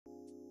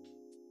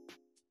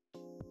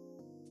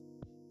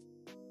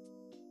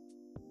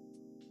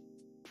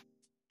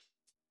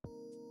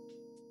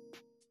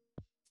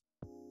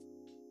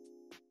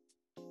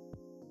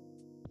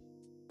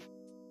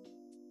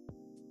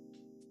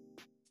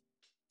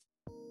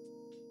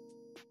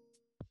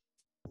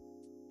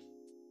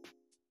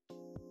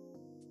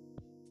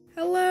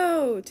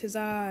Hello, 'tis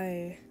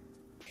I.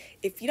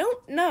 If you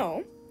don't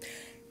know,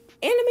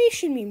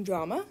 animation meme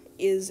drama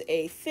is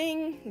a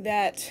thing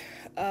that,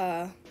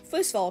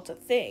 first of all, it's a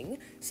thing.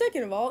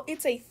 Second of all,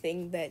 it's a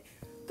thing that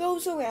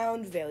goes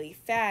around very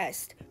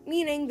fast,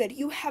 meaning that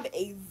you have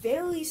a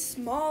very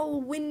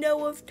small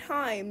window of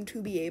time to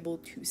be able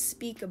to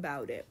speak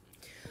about it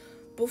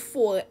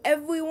before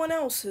everyone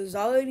else has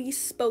already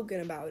spoken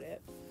about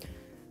it.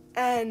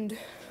 And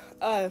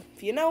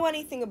if you know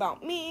anything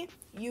about me,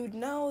 you'd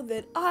know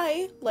that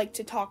I like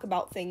to talk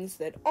about things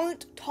that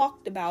aren't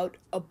talked about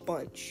a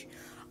bunch.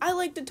 I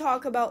like to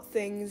talk about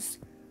things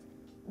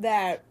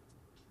that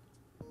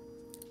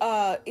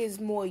is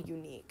more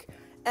unique.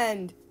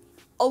 And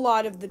a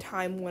lot of the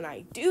time when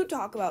I do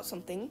talk about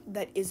something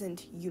that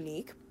isn't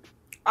unique,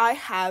 I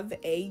have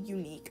a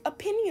unique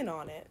opinion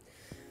on it.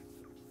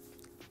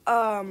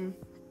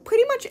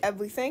 Pretty much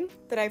everything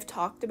that I've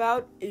talked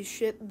about is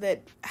shit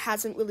that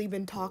hasn't really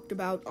been talked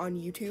about on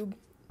YouTube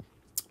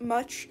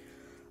much.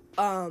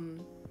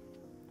 In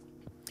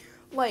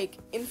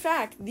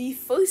fact, the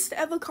first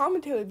ever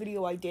commentary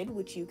video I did,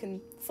 which you can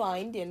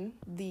find in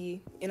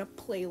a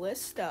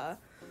playlist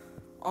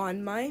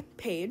on my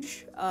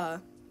page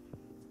of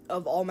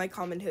all my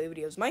commentary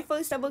videos. My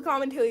first ever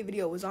commentary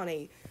video was on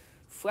a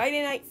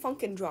Friday Night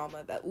Funkin'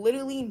 drama that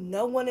literally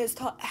no one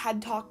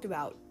had talked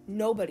about.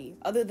 Nobody,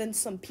 other than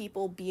some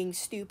people being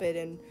stupid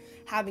and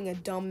having a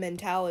dumb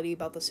mentality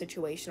about the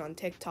situation on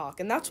TikTok.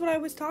 And that's what I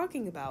was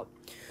talking about.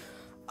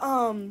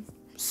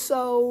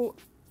 So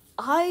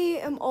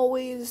I'm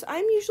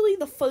usually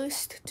the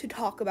first to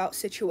talk about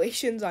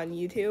situations on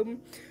YouTube,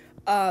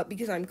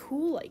 because I'm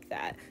cool like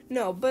that.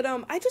 No, but,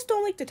 I just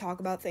don't like to talk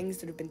about things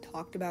that have been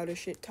talked about a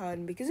shit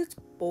ton, because it's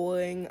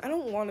boring. I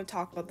don't want to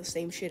talk about the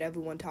same shit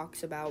everyone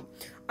talks about.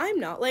 I'm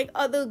not like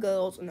other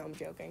girls. No, I'm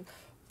joking.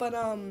 But,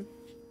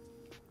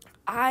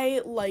 I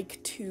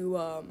like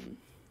to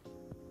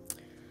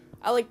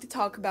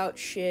talk about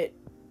shit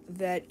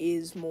that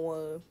is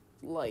more,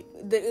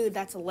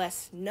 that's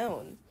less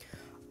known.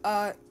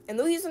 And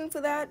the reason for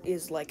that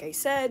is, like I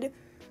said,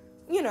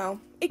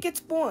 it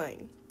gets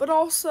boring. But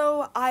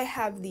also, I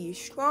have the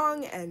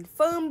strong and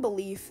firm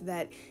belief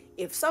that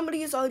if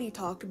somebody has already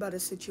talked about a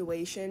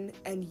situation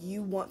and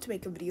you want to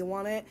make a video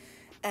on it,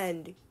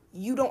 and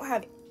you don't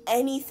have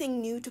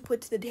anything new to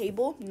put to the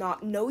table,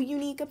 no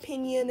unique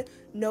opinion,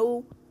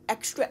 no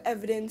extra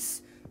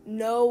evidence,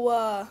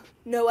 no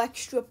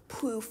extra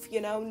proof,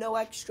 no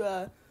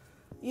extra,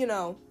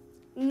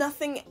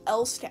 nothing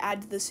else to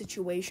add to the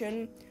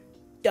situation,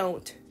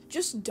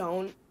 just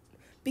don't,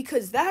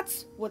 because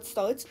that's what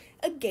starts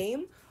a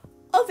game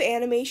of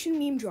animation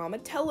meme drama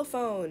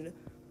telephone,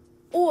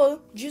 or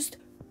just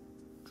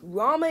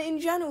drama in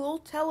general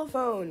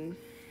telephone.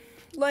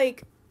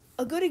 Like,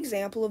 a good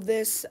example of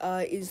this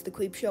is the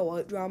Creepshow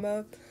art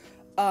drama.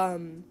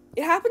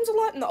 It happens a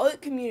lot in the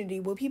art community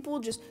where people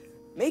just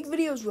make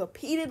videos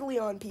repeatedly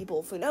on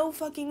people for no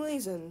fucking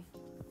reason.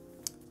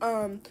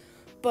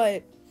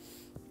 But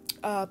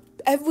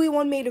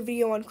everyone made a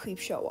video on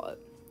Creepshow art.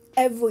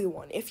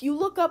 Everyone. If you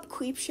look up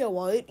Creepshow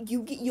art,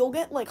 you'll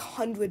get like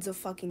hundreds of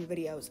fucking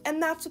videos.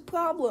 And that's a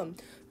problem,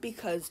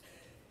 because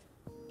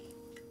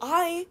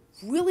I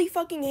really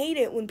fucking hate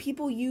it when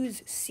people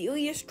use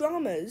serious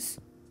dramas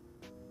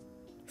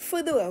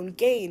for their own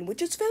gain,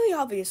 which is very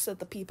obvious that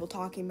the people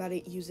talking about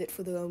it use it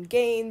for their own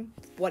gain,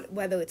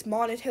 whether it's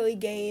monetary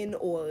gain,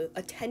 or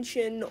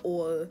attention,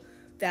 or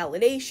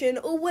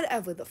validation, or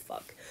whatever the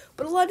fuck.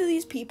 But a lot of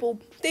these people,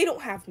 they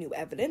don't have new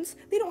evidence,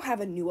 they don't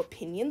have a new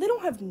opinion, they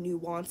don't have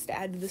nuance to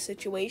add to the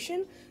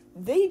situation,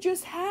 they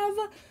just have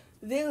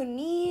their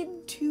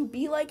need to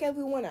be like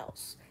everyone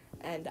else.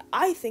 And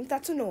I think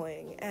that's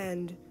annoying,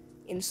 and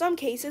in some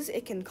cases,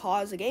 it can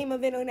cause a game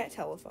of internet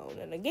telephone,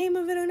 and a game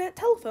of internet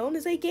telephone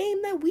is a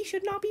game that we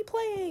should not be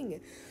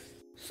playing.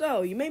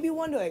 So, you may be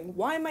wondering,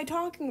 why am I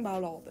talking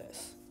about all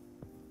this?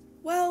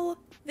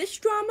 Well, this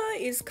drama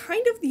is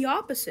kind of the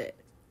opposite.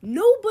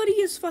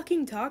 Nobody has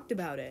fucking talked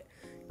about it.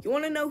 You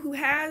wanna know who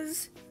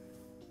has?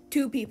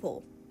 2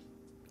 people.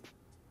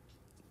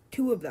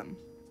 2 of them.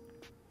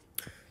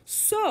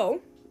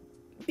 So,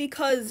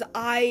 because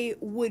I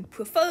would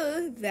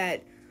prefer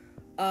that,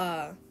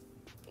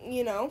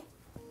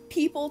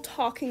 people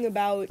talking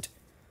about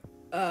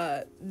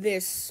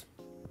this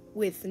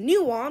with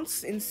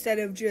nuance instead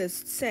of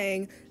just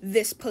saying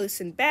this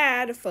person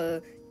bad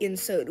for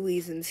insert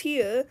reasons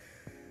here,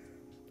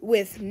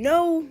 with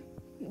no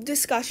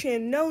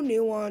discussion, no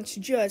nuance,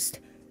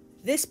 just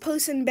this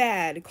person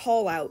bad,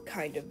 call out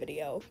kind of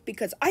video,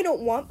 because I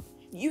don't want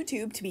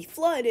YouTube to be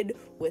flooded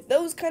with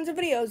those kinds of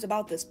videos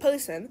about this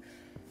person,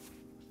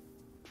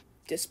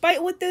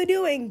 despite what they're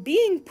doing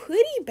being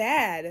pretty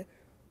bad.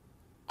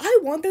 I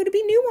want there to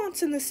be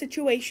nuance in this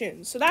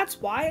situation, so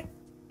that's why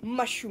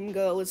Mushroom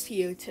Girl is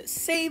here to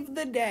save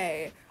the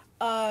day.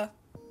 And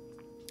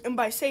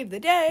by save the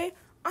day,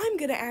 I'm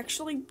gonna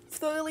actually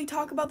thoroughly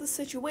talk about the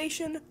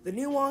situation, the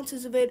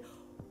nuances of it,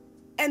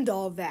 and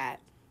all that.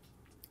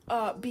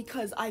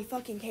 Because I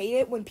fucking hate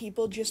it when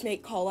people just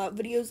make call-out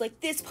videos like,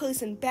 this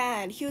person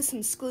bad, here's some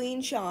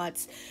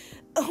screenshots,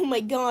 oh my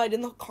god,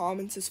 and the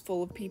comments is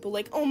full of people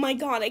like, oh my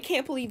god, I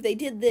can't believe they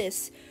did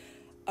this.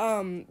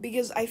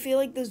 Because I feel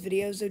like those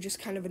videos are just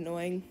kind of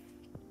annoying.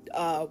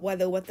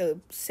 Whether what they're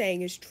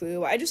saying is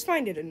true, I just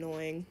find it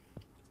annoying.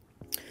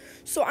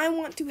 So I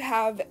want to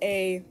have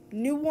a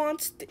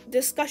nuanced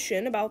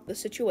discussion about the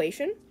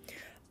situation,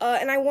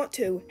 and I want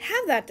to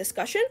have that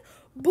discussion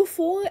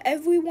before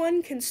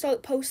everyone can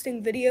start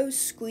posting videos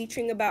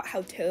screeching about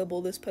how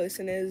terrible this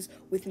person is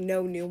with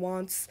no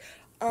nuance.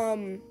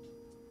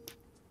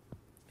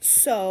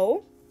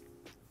 So,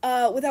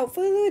 without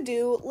further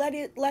ado,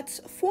 let's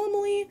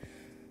formally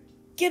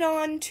get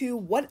on to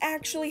what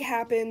actually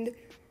happened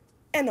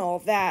and all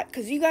that,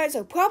 because you guys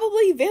are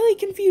probably very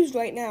confused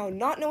right now,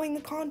 not knowing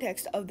the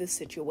context of this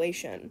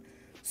situation.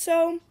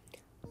 So,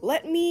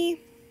 let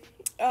me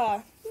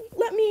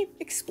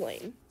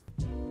explain.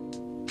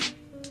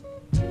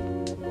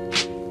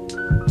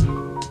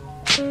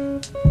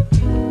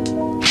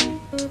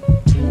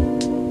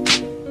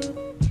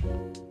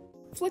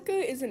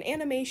 Flickr is an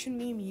animation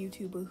meme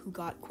YouTuber who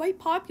got quite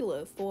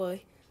popular for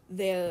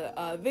their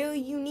very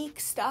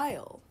unique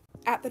style.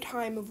 At the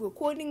time of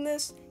recording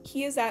this,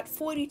 he is at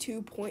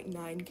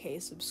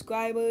 42.9k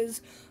subscribers,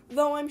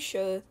 though I'm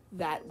sure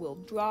that will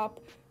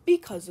drop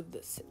because of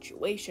this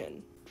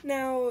situation.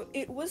 Now,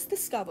 it was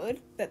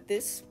discovered that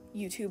this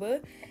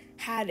YouTuber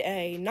had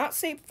a not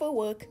safe for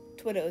work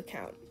Twitter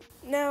account.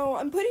 Now,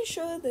 I'm pretty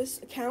sure this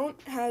account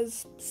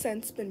has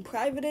since been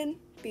privated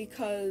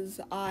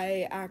because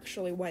I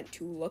actually went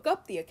to look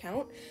up the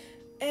account,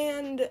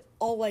 and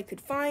all I could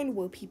find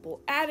were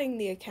people adding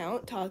the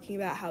account, talking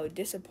about how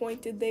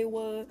disappointed they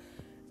were,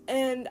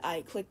 and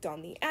I clicked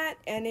on the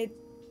and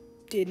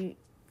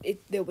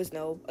there was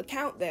no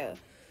account there.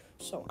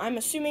 So I'm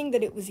assuming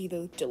that it was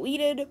either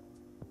deleted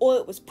or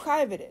it was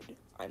privated.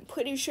 I'm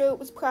pretty sure it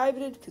was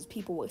privated because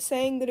people were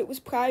saying that it was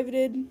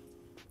privated,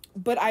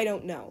 but I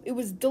don't know. It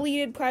was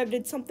deleted,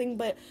 privated, something,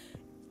 but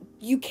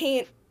you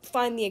can't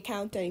find the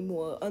account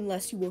anymore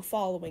unless you were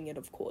following it,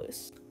 of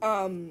course.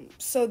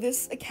 So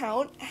this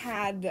account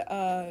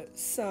had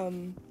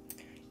some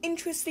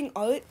interesting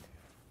art.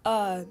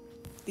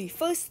 The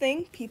first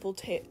thing people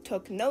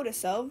took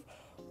notice of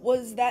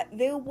was that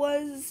there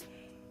was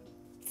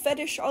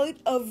fetish art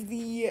of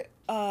the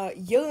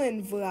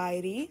urine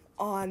variety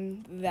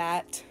on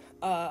that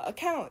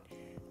account.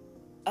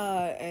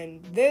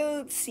 And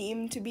there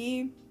seemed to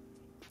be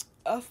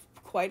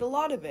quite a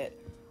lot of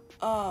it.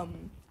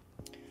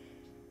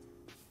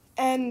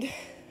 And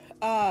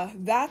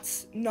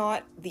that's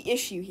not the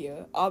issue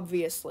here,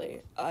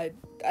 obviously. I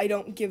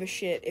don't give a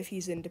shit if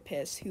he's into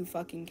piss, who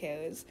fucking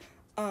cares.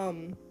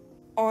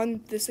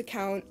 On this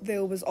account,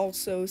 there was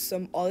also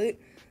some art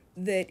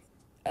that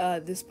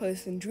this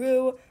person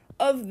drew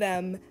of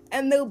them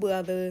and their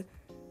brother.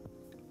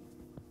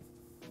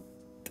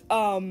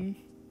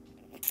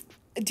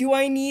 Do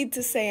I need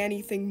to say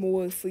anything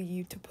more for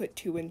you to put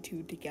two and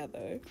two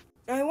together?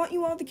 Now, I want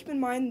you all to keep in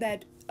mind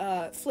that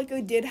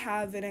Flickr did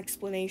have an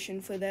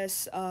explanation for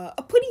this,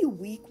 a pretty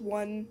weak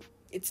one.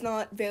 It's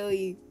not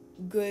very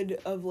good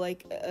of,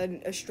 like,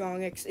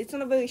 it's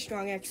not a very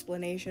strong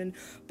explanation,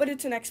 but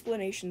it's an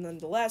explanation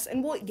nonetheless,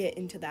 and we'll get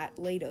into that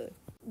later.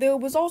 There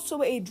was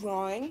also a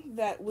drawing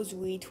that was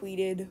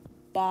retweeted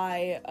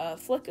by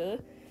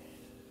Flickr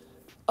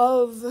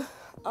of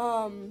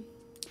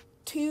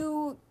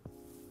two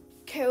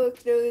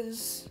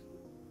characters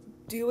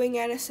doing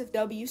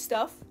NSFW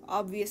stuff.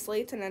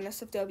 Obviously, it's an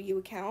NSFW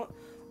account.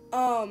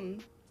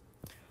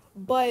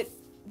 But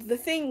the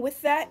thing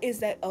with that is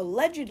that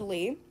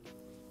allegedly,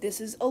 this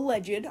is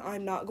alleged,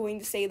 I'm not going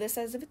to say this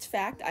as if it's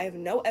fact, I have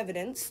no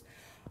evidence,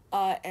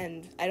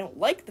 and I don't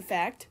like the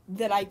fact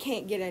that I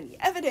can't get any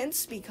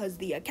evidence because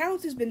the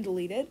account has been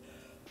deleted,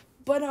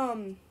 but,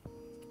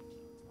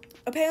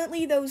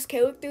 apparently those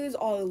characters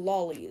are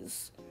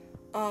lollies.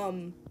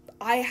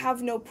 I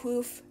have no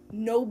proof.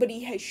 Nobody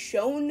has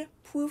shown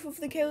proof of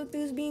the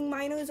characters being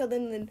minors other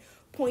than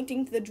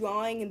pointing to the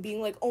drawing and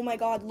being like, oh my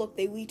god, look,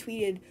 they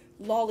retweeted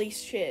lolly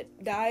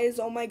shit. Guys,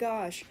 oh my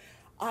gosh.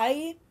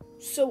 I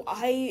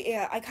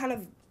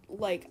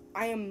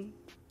am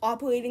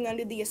operating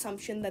under the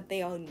assumption that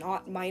they are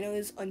not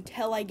minors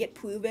until I get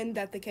proven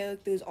that the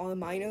characters are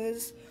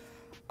minors.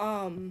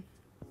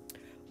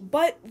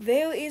 But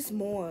there is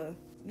more.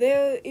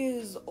 There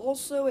is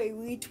also a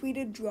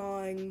retweeted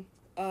drawing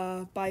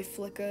by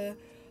Flickr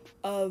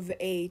of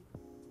a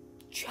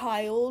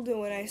child, and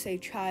when I say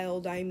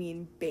child, I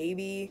mean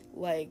baby,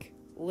 like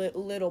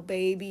little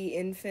baby,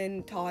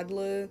 infant,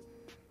 toddler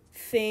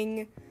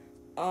thing,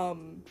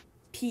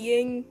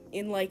 peeing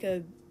in like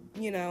a,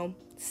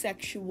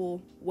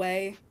 sexual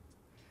way.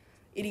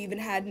 It even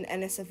had an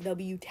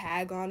NSFW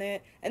tag on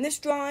it, and this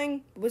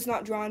drawing was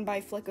not drawn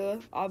by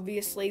Flickr,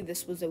 obviously.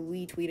 This was a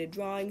retweeted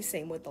drawing,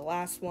 same with the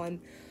last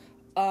one.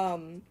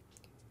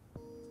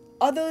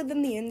 Other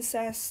than the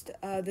incest,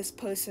 this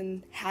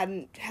person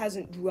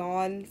hasn't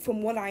drawn,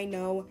 from what I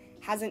know,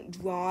 hasn't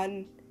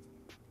drawn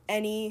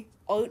any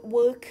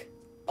artwork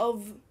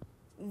of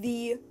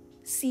the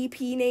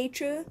CP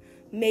nature.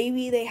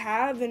 Maybe they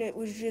have, and it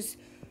was just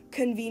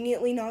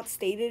conveniently not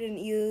stated in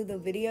either of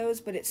the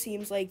videos, but it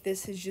seems like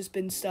this has just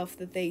been stuff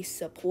that they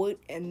support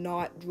and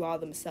not draw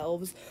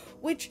themselves,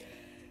 which,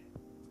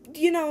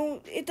 you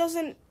know, it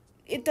doesn't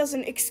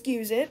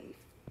excuse it.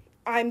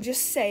 I'm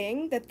just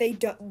saying that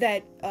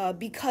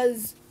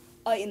because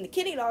in the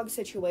kitty dog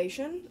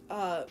situation,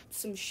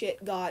 some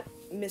shit got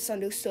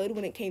misunderstood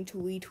when it came to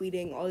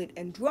retweeting art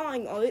and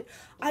drawing art.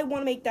 I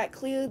want to make that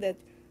clear that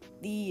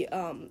the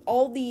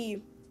all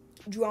the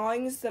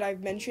drawings that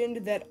I've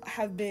mentioned that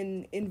have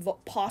been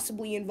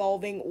possibly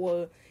involving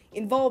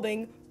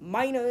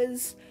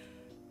minors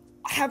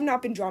have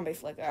not been drawn by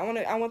Flickr.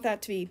 I want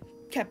that to be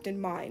kept in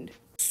mind.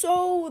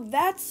 So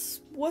that's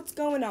what's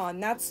going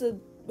on. That's the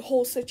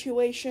whole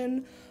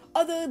situation,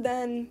 other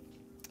than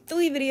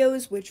 3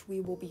 videos which we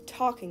will be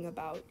talking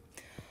about.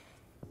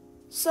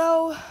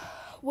 So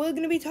we're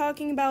going to be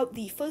talking about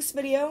the first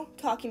video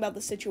talking about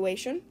the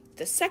situation,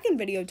 the second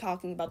video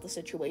talking about the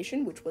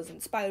situation, which was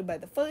inspired by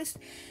the first,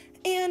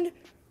 and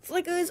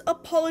Flickr's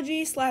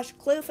apology /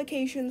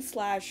 clarification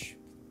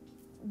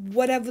 /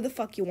 whatever the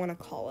fuck you want to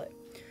call it.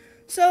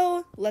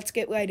 So let's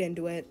get right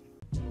into it.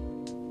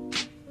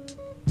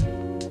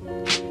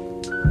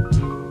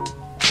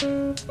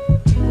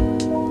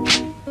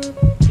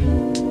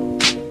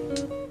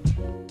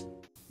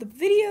 The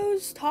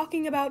videos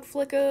talking about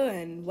Flickr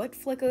and what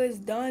Flickr has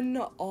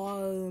done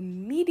are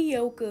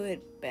mediocre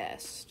at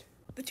best.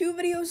 The 2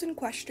 videos in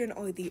question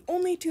are the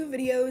only 2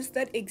 videos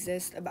that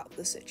exist about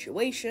the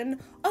situation,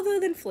 other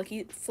than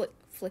Flickr's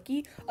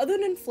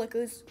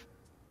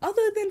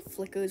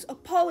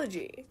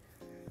apology.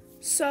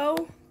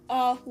 So,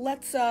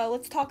 let's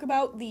talk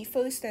about the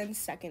first and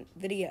second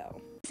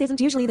video. This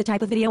isn't usually the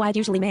type of video I'd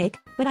usually make,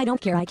 but I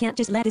don't care. I can't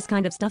just let this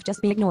kind of stuff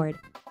just be ignored.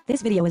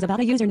 This video is about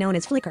a user known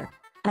as Flickr,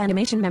 an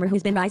animation member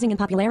who's been rising in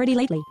popularity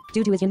lately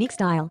due to his unique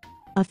style.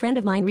 A friend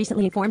of mine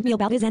recently informed me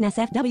about his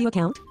NSFW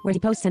account, where he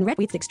posts and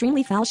retweets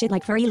extremely foul shit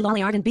like furry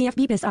lolly art and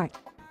BFB piss art.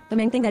 The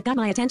main thing that got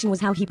my attention was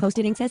how he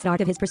posted incest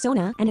art of his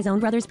persona and his own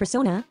brother's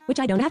persona, which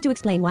I don't have to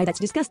explain why that's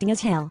disgusting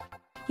as hell.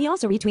 He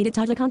also retweeted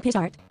toddler piss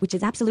art, which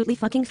is absolutely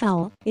fucking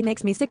foul. It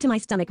makes me sick to my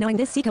stomach knowing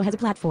this sicko has a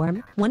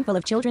platform, one full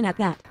of children at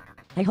that.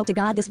 I hope to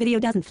God this video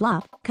doesn't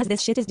flop, cause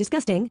this shit is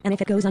disgusting, and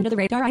if it goes under the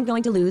radar I'm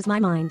going to lose my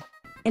mind.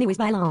 Anyways,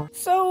 bye lol.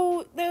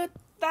 So,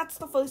 that's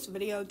the first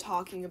video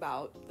talking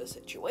about the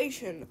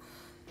situation.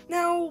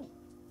 Now,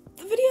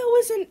 the video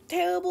isn't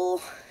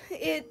terrible.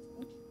 It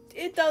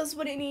does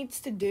what it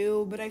needs to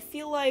do, but I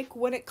feel like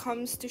when it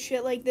comes to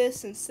shit like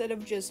this, instead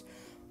of just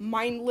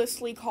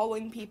mindlessly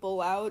calling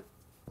people out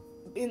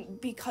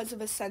because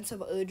of a sense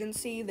of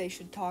urgency, they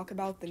should talk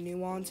about the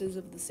nuances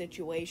of the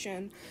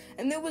situation.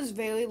 And there was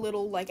very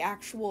little, like,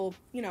 actual,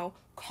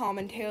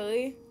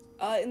 commentary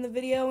in the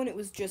video, and it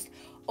was just,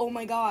 oh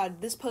my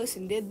god, this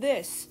person did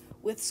this,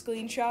 with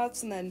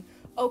screenshots, and then,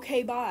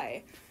 okay,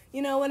 bye.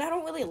 And I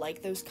don't really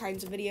like those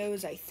kinds of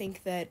videos. I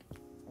think that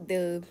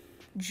they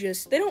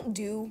don't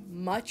do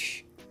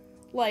much.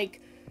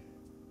 Like,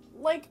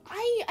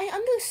 I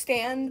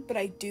understand, but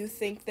I do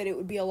think that it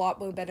would be a lot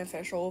more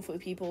beneficial for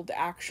people to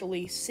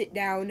actually sit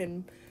down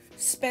and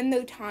spend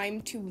their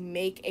time to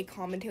make a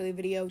commentary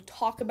video,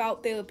 talk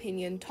about their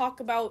opinion, talk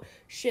about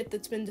shit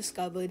that's been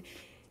discovered,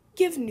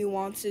 give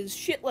nuances,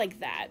 shit like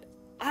that.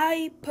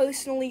 I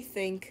personally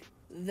think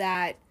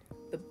that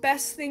the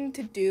best thing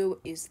to do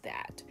is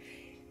that.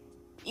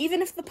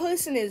 Even if the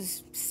person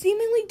is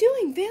seemingly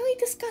doing very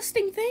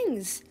disgusting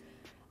things,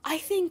 I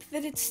think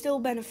that it's still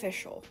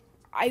beneficial.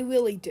 I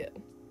really do.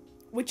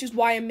 Which is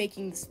why I'm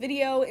making this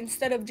video,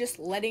 instead of just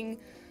letting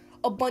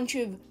a bunch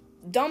of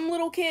dumb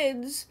little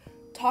kids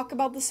talk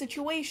about the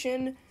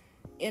situation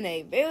in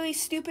a very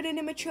stupid and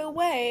immature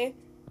way,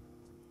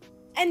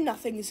 and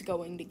nothing is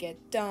going to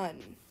get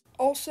done.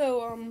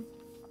 Also,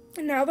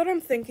 now that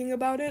I'm thinking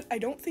about it, I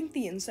don't think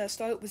the incest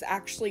art was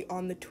actually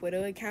on the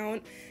Twitter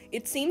account.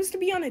 It seems to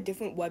be on a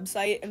different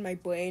website, and my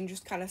brain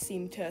just kind of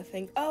seemed to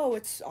think, oh,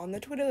 it's on the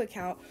Twitter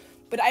account.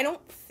 But I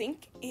don't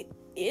think it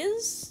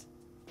is.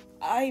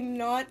 I'm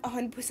not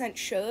 100%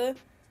 sure.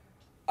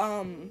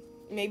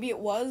 Maybe it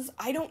was.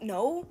 I don't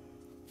know.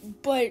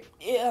 But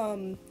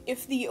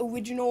if the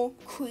original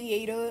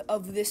creator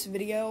of this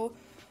video,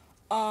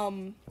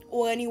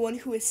 or anyone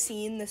who has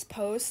seen this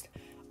post,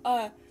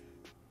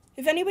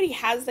 if anybody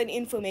has that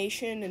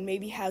information and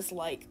maybe has,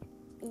 like,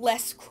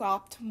 less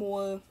cropped,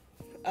 more,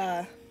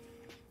 better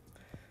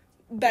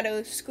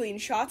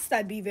screenshots,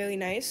 that'd be very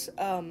nice.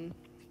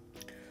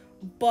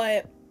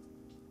 But,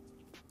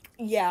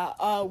 yeah,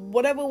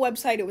 whatever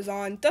website it was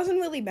on, doesn't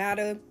really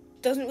matter.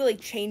 Doesn't really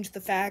change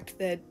the fact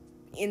that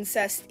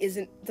incest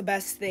isn't the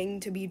best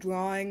thing to be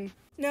drawing.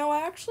 Now,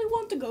 I actually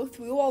want to go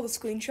through all the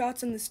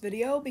screenshots in this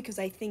video because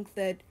I think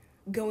that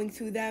going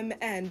through them,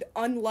 and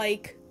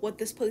unlike what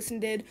this person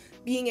did,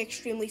 being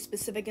extremely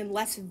specific and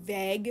less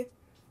vague,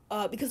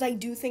 because I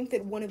do think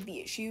that one of the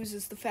issues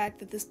is the fact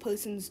that this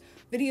person's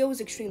video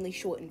is extremely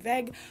short and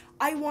vague.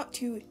 I want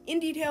to, in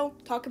detail,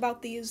 talk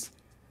about these,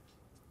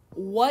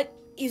 what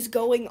is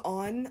going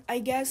on, I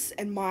guess,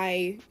 and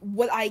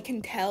what I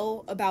can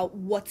tell about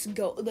what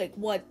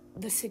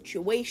the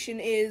situation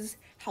is,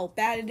 how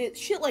bad it is,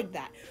 shit like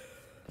that.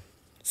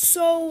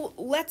 So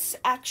let's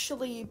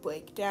actually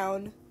break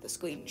down the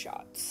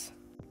screenshots.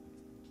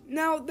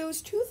 Now,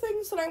 there's two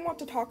things that I want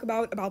to talk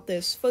about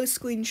this first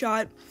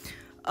screenshot,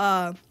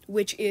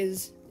 which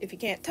is, if you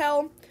can't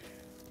tell,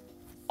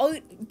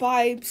 art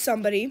by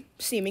somebody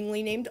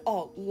seemingly named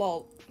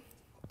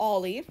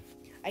Ollie.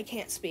 I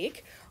can't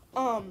speak.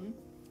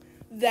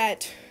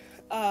 That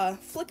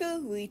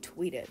Flickr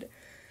retweeted.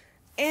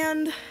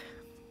 And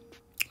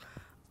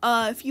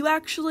if you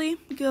actually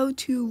go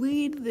to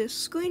read this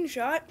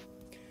screenshot,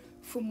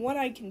 from what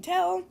I can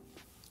tell,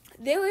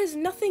 there is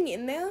nothing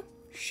in there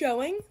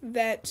showing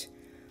that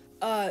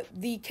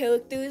the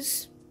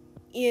characters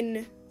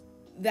in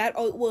that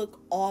artwork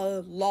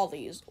are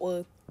lollies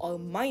or are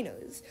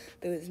minors.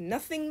 There is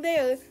nothing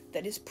there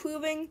that is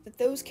proving that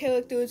those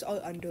characters are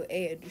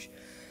underage.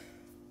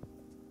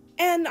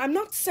 And I'm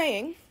not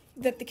saying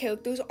that the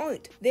characters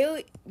aren't.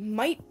 There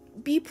might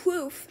be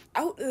proof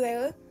out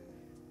there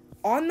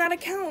on that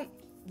account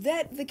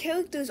that the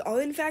characters are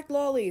in fact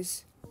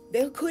lollies.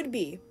 There could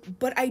be,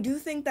 but I do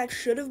think that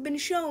should have been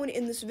shown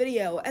in this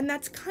video, and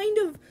it's kind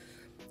of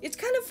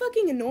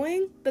fucking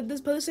annoying that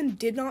this person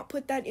did not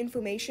put that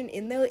information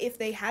in there if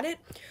they had it,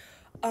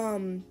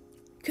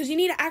 because you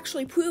need to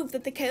actually prove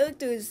that the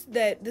characters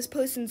that this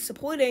person's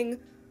supporting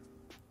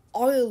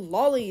are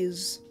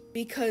lollies,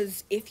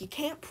 because if you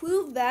can't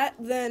prove that,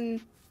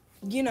 then,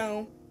 you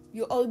know,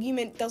 your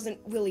argument doesn't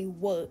really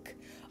work,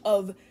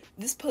 of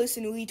this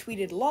person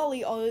retweeted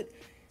lolly art.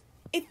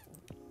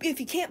 If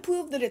you can't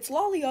prove that it's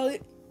lolly art,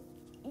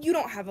 you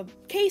don't have a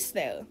case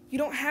there. You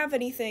don't have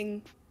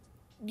anything,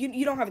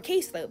 you don't have a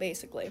case there,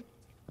 basically.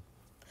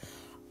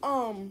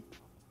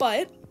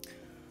 But,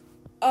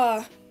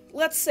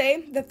 let's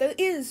say that there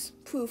is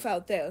proof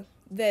out there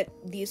that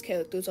these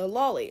characters are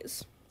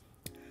lollies.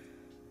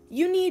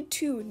 You need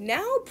to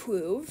now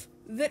prove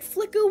that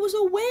Flickr was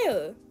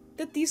aware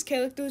that these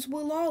characters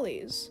were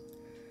lollies.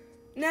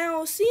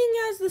 Now, seeing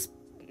as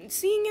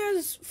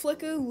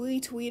Flickr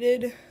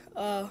retweeted,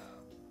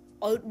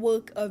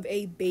 artwork of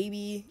a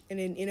baby in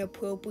an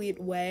inappropriate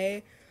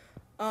way,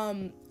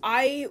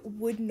 I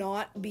would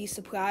not be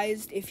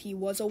surprised if he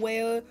was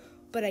aware,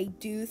 but I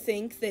do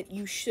think that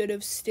you should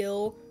have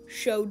still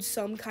showed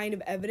some kind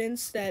of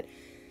evidence that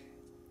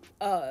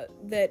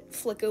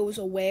Flickr was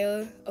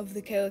aware of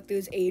the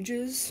characters'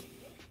 ages,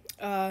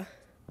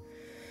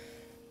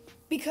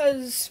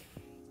 because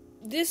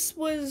this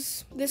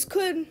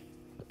could,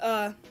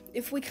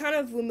 if we kind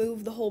of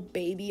remove the whole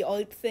baby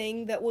art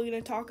thing that we're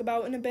going to talk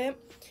about in a bit,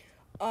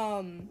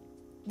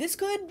 this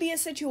could be a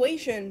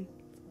situation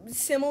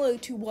similar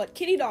to what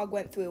Kitty Dog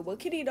went through, where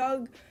Kitty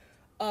Dog,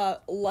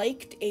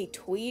 liked a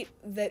tweet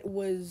that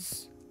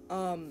was,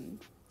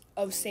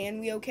 of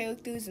Sanrio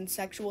characters in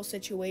sexual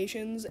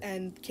situations,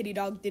 and Kitty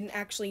Dog didn't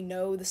actually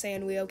know the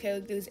Sanrio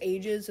characters'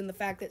 ages and the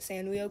fact that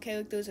Sanrio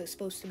characters are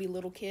supposed to be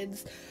little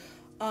kids.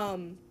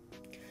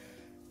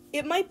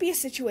 It might be a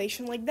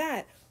situation like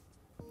that.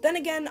 Then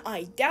again,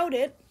 I doubt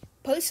it,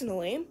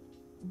 personally,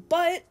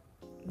 but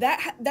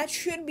that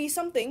should be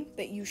something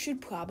that you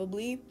should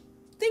probably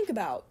think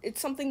about.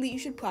 It's something that you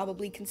should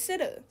probably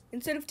consider,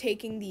 instead of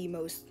taking the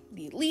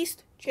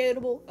least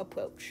charitable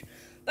approach.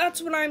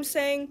 That's what I'm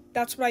saying.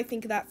 That's what I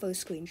think of that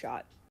first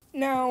screenshot.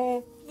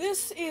 Now,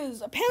 this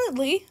is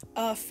apparently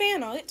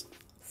fan art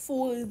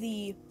for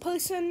the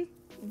person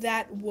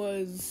that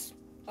was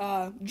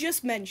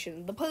just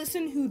mentioned, the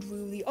person who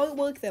drew the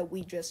artwork that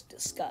we just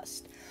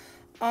discussed.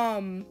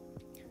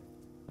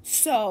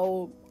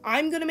 So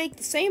I'm gonna make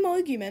the same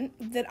argument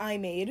that I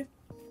made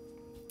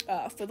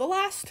for the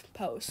last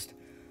post.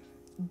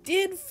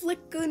 Did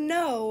Flickr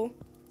know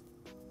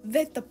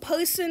that the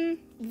person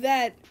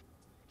that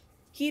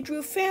he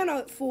drew fan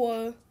art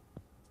for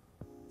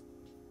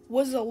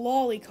was a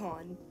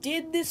lolicon?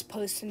 Did this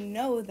person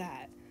know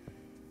that?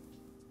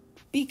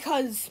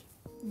 Because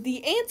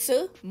the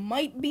answer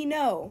might be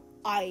no.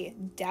 I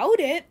doubt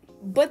it,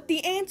 but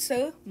the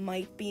answer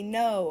might be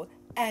no.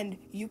 And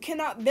you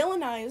cannot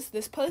villainize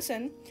this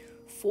person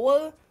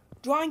for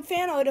drawing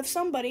fan art of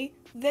somebody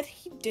that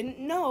he didn't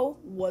know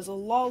was a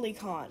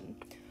lolicon.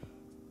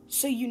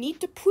 So you need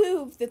to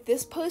prove that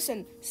this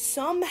person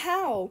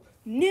somehow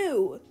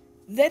knew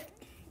that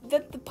the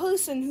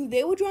person who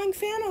they were drawing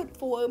fan art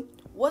for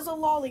was a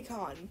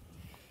lolicon.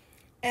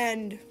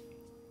 And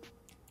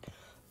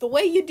the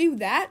way you do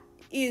that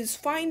is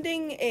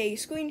finding a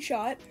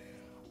screenshot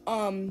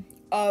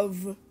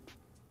of,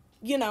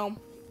 you know,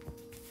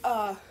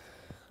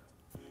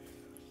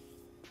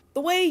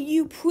 the way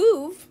you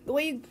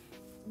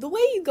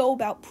go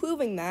about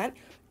proving that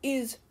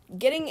is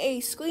getting a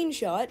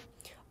screenshot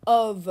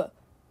of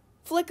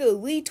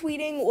Flickr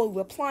retweeting or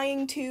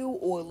replying to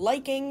or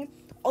liking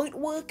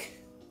artwork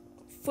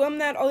from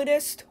that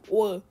artist,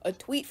 or a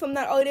tweet from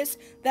that artist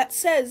that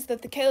says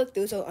that the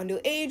characters are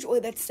underage, or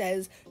that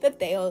says that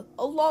they are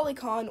a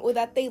lolicon, or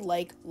that they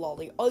like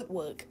lolly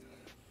artwork.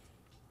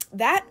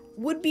 That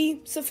would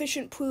be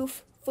sufficient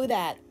proof for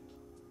that.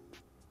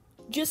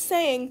 Just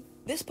saying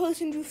this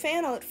person drew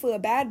fan art for a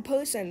bad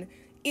person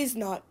is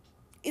not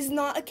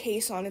a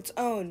case on its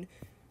own.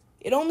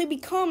 It only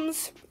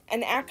becomes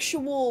an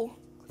actual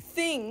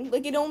thing,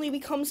 like it only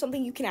becomes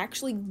something you can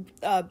actually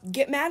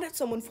get mad at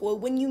someone for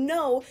when you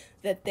know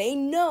that they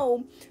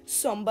know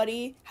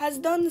somebody has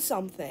done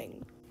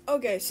something.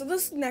 Okay, so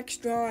this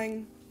next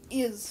drawing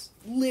is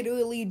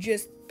literally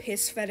just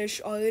piss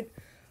fetish art.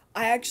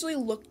 I actually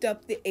looked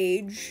up the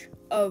age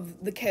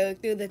of the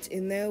character that's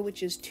in there,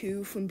 which is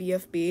 2 from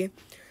BFB,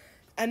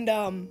 and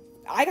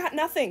I got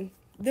nothing.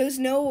 There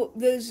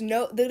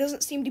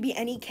doesn't seem to be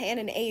any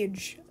canon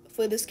age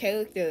for this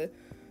character.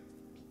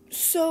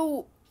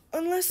 So,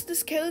 unless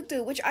this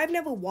character, which I've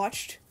never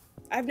watched,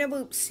 I've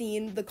never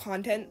seen the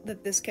content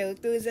that this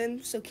character is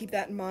in, so keep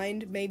that in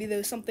mind. Maybe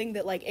there's something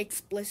that, like,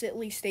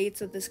 explicitly states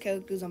that this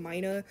character is a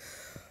minor,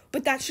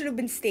 but that should have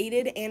been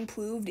stated and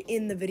proved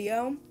in the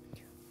video.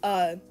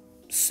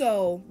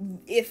 So,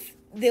 if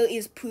there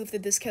is proof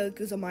that this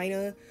character is a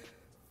minor,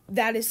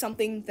 that is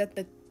something that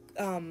the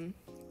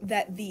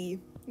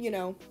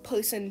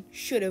person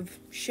should have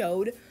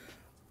showed.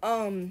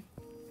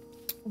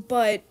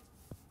 But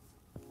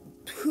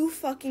who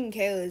fucking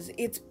cares?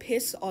 It's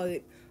piss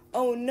art.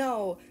 Oh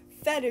no,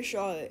 fetish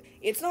art.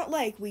 It's not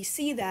like we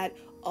see that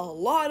a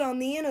lot on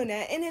the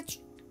internet, and it's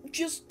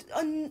just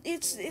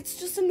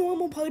a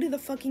normal part of the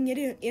fucking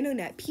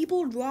internet.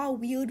 People draw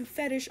weird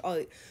fetish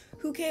art.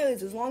 Who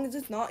cares? As long as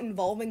it's not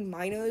involving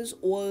minors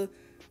or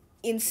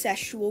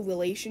incestual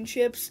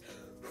relationships,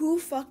 who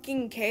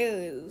fucking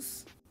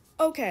cares?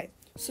 Okay,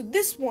 so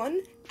this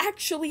one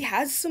actually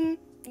has some,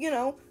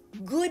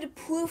 good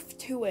proof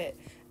to it.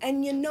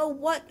 And you know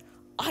what?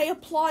 I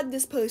applaud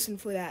this person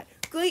for that.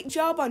 Great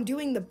job on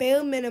doing the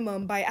bare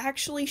minimum by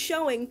actually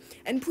showing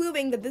and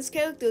proving that this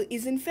character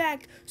is in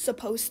fact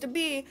supposed to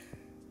be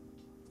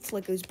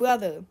Flicker's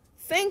brother.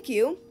 Thank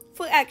you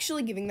for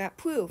actually giving that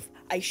proof.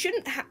 I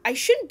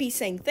shouldn't be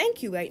saying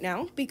thank you right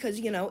now because,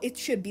 it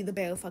should be the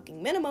bare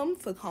fucking minimum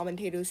for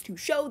commentators to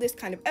show this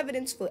kind of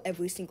evidence for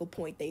every single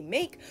point they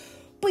make.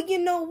 But you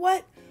know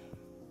what?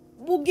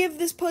 We'll give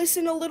this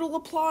person a little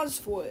applause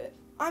for it.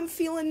 I'm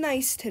feeling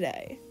nice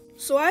today.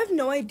 So I have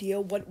no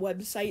idea what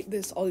website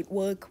this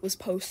artwork was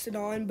posted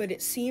on, but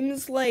it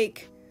seems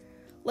like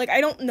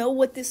I don't know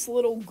what this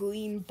little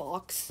green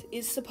box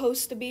is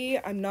supposed to be.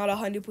 I'm not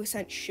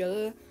 100%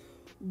 sure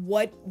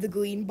what the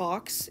green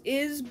box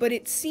is, but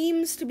it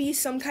seems to be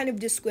some kind of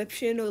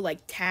description or like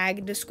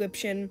tag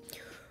description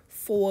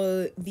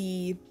for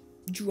the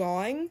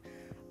drawing,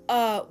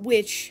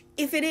 which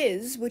if it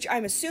is, which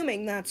I'm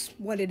assuming that's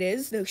what it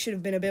is, there should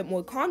have been a bit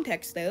more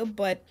context there,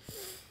 but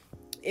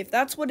if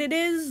that's what it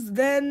is,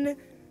 then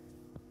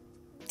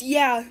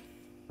yeah,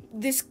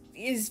 this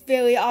is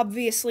very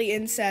obviously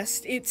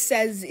incest. It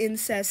says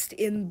incest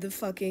in the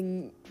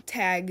fucking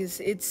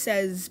tags. It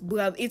says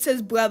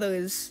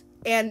brothers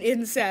and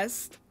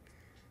incest.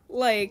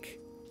 Like,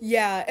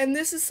 yeah, and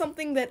this is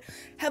something that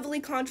heavily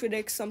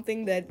contradicts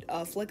something that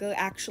Flicker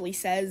actually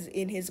says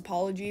in his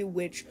apology,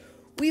 which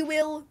we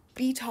will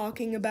be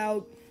talking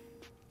about.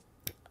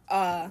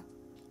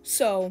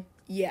 So,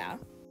 yeah.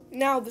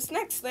 Now, this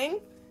next thing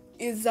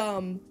is,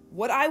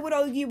 what I would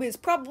argue is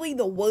probably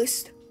the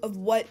worst of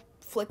what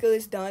Flicker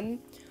has done.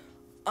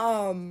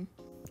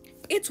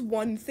 It's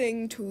one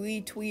thing to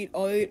retweet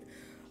art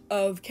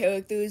of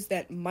characters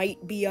that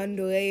might be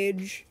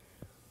underage.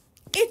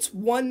 It's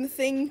one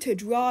thing to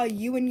draw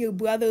you and your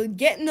brother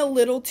getting a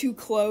little too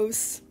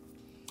close.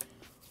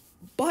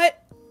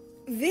 But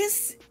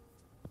this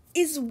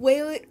is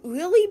where it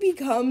really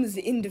becomes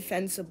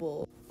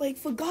indefensible. Like,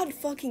 for God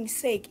fucking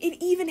sake, it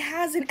even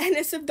has an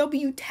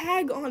NSFW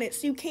tag on it,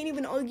 so you can't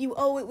even argue,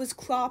 oh, it was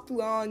cropped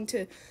wrong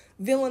to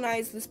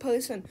villainize this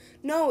person.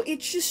 No,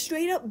 it's just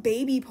straight up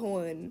baby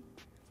porn.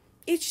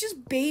 It's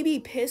just baby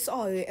piss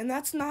art, and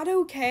that's not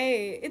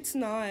okay. It's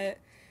not.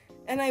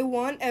 And I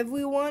want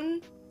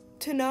everyone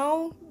to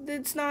know that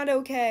it's not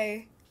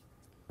okay.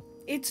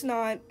 It's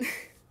not.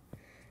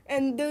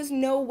 And there's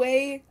no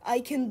way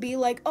I can be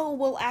like, oh,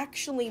 well,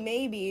 actually,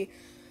 maybe.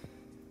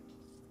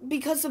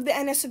 Because of the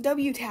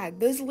NSFW tag.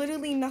 There's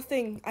literally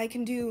nothing I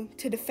can do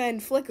to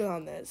defend Flicker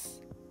on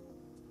this.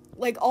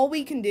 Like, all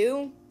we can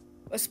do,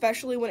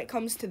 especially when it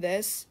comes to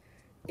this,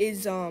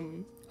 is,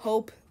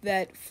 hope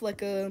that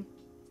Flicker,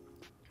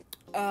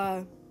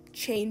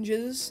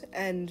 changes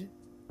and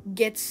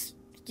gets,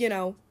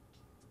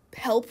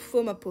 help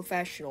from a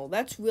professional.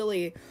 That's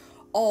really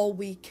all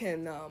we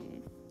can,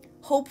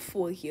 hope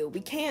for here.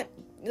 We can't,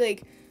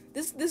 like,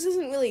 this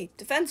isn't really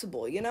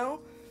defensible,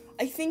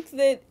 I think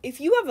that if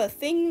you have a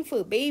thing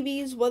for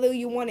babies, whether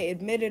you want to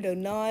admit it or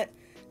not,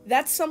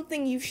 that's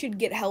something you should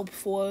get help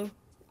for.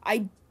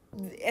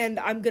 And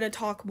I'm gonna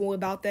talk more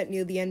about that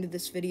near the end of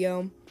this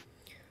video.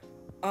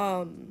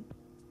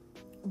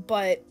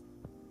 But,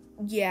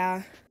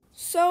 yeah.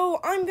 So,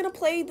 I'm gonna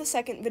play the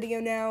second video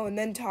now, and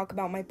then talk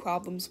about my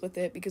problems with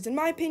it, because in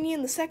my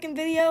opinion, the second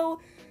video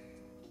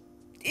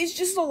is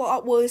just a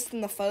lot worse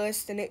than the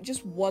first, and it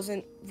just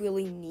wasn't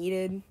really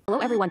needed. Hello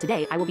everyone,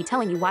 today I will be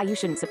telling you why you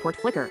shouldn't support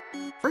Flickr.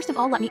 First of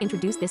all, let me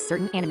introduce this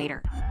certain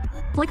animator.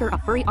 Flickr, a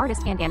furry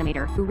artist and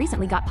animator who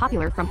recently got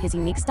popular from his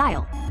unique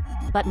style.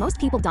 But most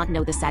people don't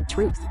know the sad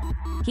truth.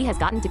 He has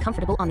gotten too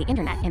comfortable on the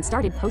internet and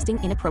started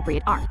posting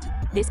inappropriate art.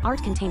 This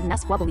art contained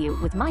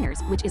NSFW with minors,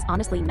 which is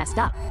honestly messed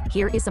up.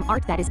 Here is some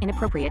art that is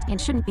inappropriate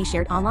and shouldn't be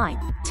shared online.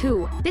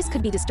 2. This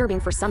could be disturbing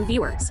for some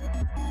viewers.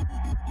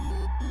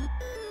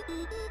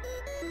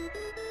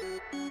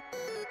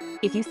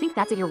 If you think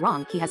that's it, you're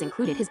wrong. He has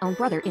included his own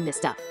brother in this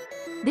stuff.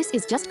 This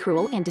is just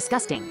cruel and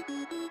disgusting.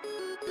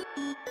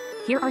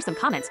 Here are some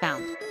comments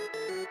found.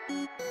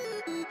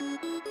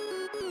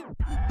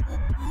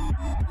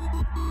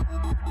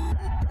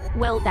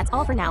 Well, that's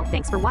all for now.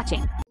 Thanks for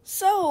watching.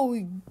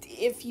 So,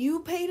 if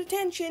you paid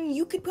attention,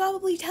 you could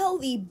probably tell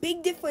the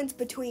big difference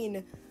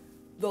between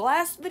the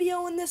last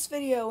video and this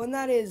video, and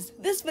that is,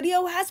 this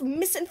video has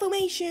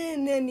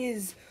misinformation and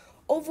is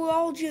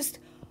overall just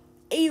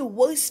a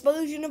worse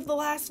version of the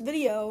last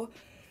video.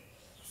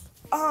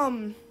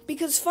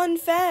 Because fun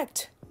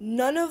fact,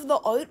 none of the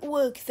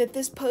artwork that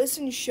this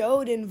person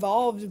showed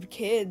involved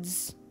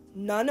kids.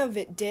 None of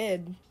it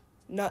did.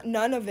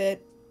 None of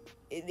it.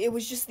 It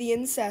was just the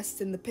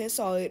incest and the piss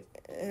art,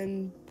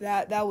 and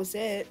that was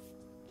it.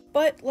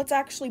 But let's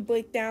actually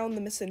break down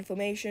the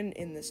misinformation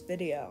in this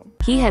video.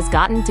 He has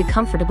gotten too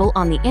comfortable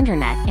on the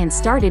internet and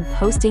started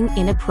posting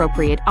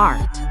inappropriate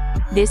art.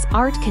 This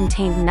art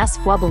contained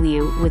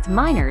NSFW with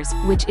minors,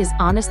 which is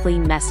honestly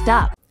messed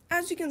up.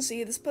 As you can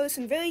see, this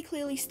person very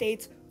clearly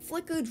states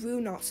Flickr drew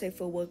not safe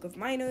for work of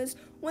minors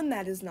when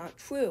that is not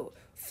true.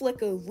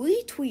 Flickr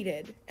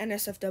retweeted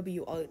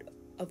NSFW art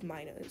of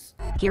minors.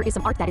 Here is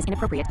some art that is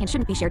inappropriate and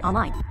shouldn't be shared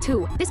online.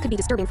 2. This could be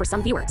disturbing for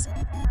some viewers.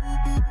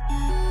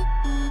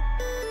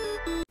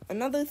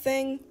 Another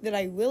thing that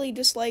I really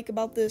dislike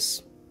about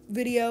this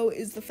video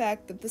is the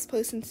fact that this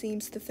person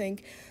seems to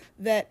think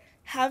that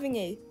having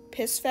a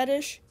piss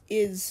fetish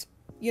is,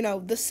 you know,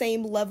 the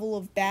same level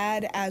of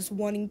bad as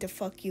wanting to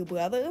fuck your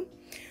brother,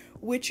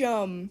 which,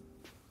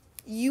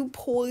 you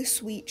poor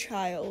sweet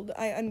child.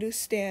 I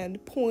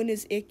understand porn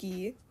is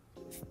icky,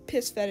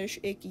 piss fetish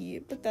icky,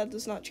 but that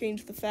does not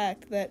change the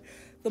fact that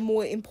the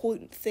more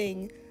important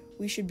thing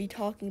we should be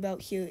talking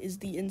about here is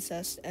the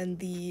incest and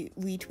the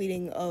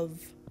retweeting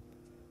of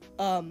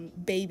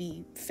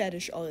baby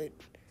fetish art.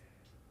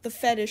 The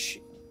fetish,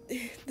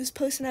 this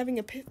person having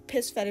a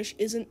piss fetish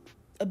isn't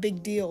a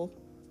big deal.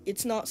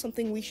 It's not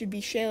something we should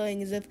be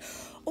sharing as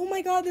if, oh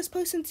my god, this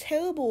person's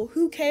terrible,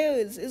 who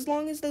cares? As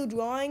long as they're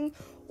drawing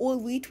or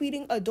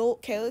retweeting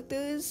adult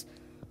characters,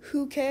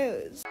 who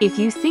cares? If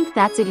you think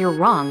that's it, you're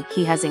wrong.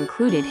 He has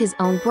included his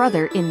own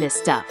brother in this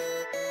stuff.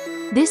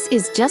 This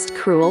is just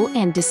cruel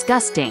and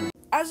disgusting.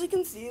 As you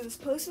can see, this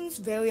person's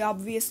very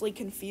obviously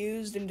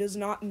confused and does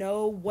not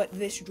know what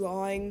this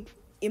drawing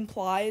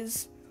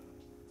implies.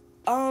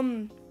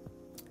 Fun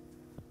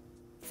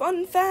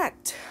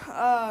fact,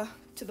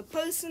 to the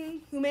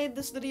person who made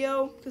this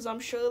video, because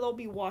I'm sure they'll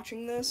be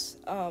watching this,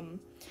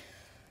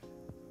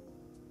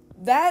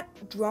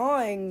 that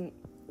drawing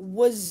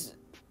was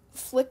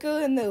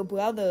Flickr and their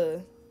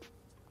brother,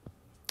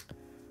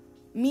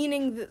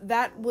 meaning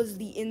that was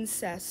the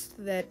incest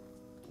that,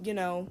 you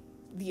know,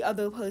 the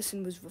other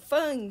person was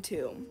referring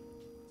to,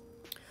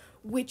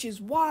 which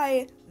is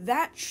why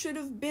that should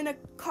have been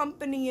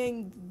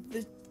accompanying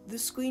the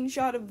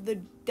screenshot of the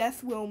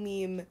death row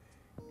meme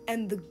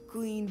and the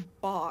green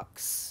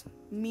box,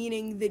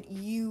 meaning that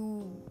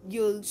your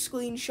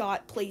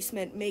screenshot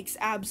placement makes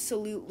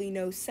absolutely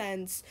no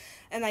sense,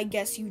 and I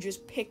guess you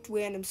just picked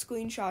random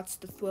screenshots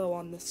to throw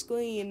on the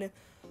screen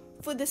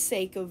for the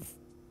sake of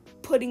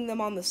putting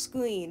them on the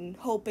screen,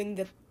 hoping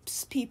that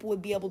people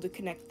would be able to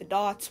connect the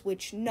dots,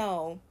 which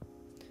no.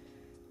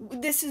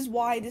 This is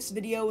why this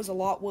video is a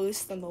lot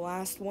worse than the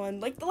last one.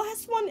 Like, the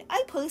last one,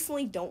 I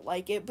personally don't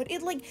like it, but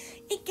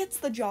it gets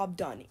the job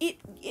done.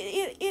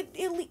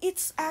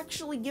 It's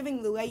actually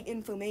giving the right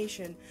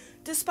information,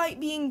 despite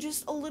being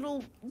just a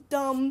little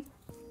dumb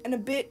and a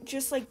bit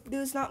just, like,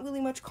 there's not really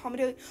much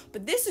commentary,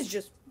 but this is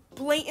just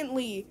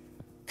blatantly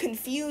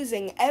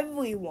confusing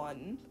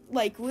everyone.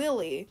 Like,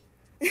 really.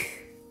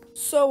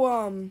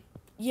 So,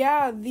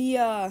 yeah,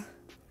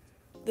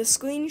 the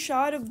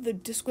screenshot of the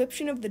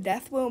description of the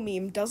death row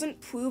meme doesn't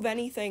prove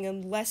anything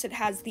unless it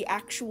has the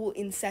actual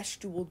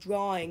incestual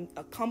drawing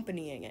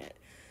accompanying it.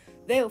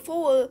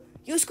 Therefore,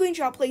 your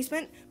screenshot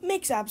placement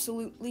makes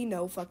absolutely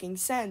no fucking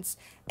sense.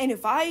 And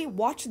if I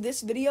watched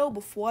this video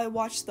before I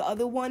watched the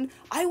other one,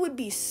 I would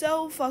be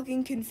so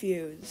fucking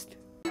confused.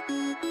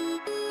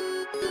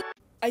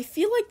 I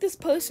feel like this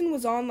person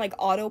was on, like,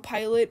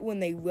 autopilot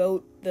when they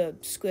wrote the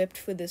script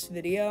for this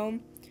video.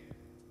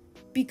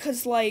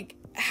 Because, like,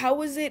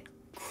 how is it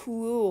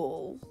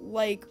cruel?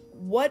 Like,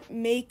 what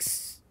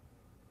makes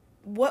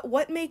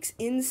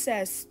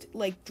incest,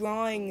 like,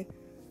 drawing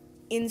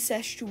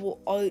incestual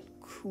art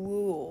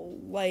cruel?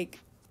 Like,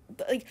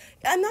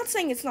 I'm not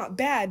saying it's not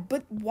bad,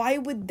 but why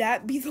would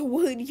that be the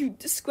word you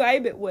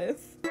describe it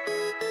with?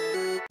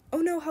 Oh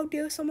no, how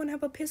dare someone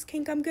have a piss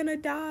kink, I'm gonna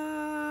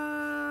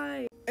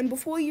die. And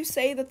before you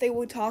say that they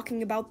were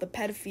talking about the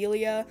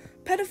pedophilia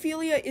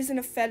isn't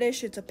a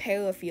fetish, it's a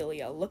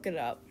paraphilia. Look it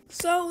up.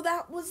 So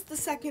that was the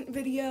second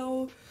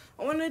video.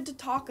 I wanted to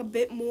talk a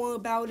bit more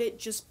about it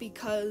just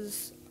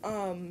because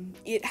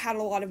it had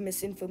a lot of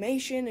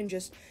misinformation and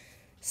just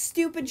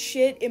stupid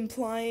shit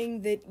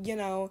implying that, you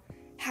know,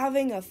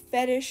 having a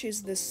fetish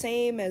is the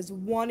same as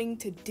wanting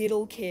to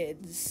diddle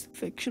kids.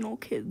 Fictional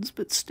kids,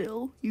 but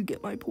still, you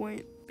get my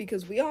point.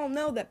 Because we all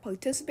know that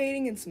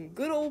participating in some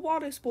good old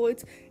water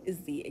sports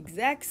is the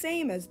exact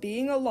same as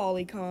being a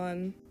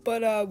lolicon.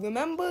 But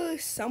remember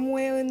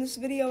somewhere in this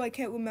video, I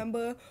can't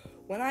remember,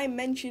 when I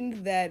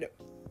mentioned that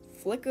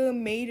Flickr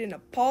made an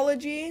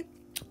apology?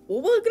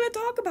 Well, we're gonna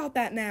talk about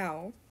that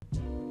now.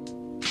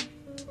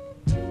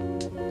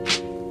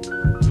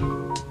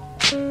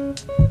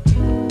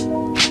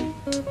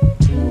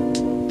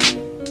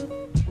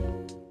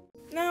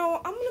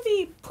 Now, I'm gonna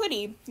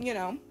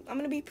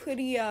be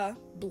pretty,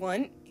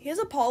 blunt. His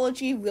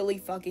apology really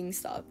fucking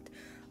sucked.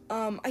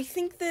 I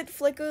think that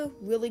Flickr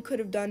really could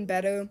have done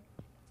better.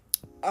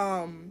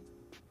 And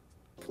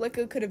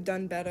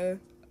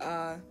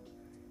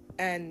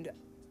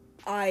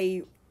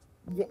a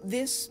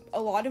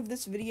lot of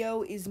this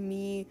video is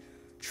me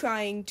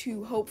trying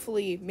to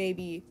hopefully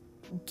maybe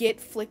get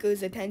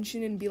Flickr's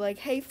attention and be like,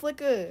 hey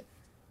Flickr,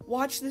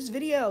 watch this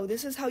video,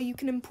 this is how you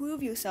can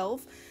improve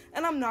yourself,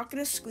 and I'm not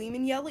gonna scream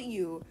and yell at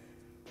you,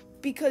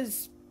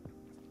 because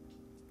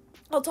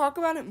I'll talk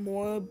about it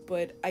more,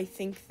 but I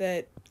think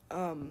that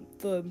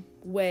the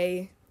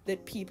way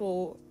that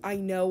people I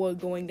know are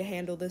going to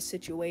handle this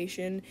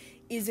situation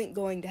isn't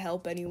going to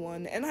help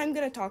anyone, and I'm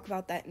gonna talk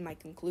about that in my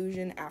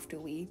conclusion after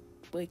we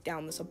break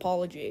down this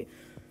apology.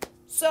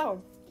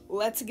 So,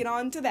 let's get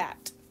on to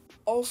that.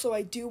 Also,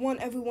 I do want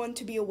everyone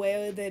to be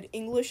aware that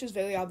English is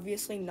very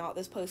obviously not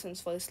this person's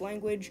first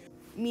language,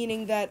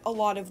 meaning that a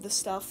lot of the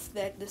stuff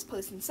that this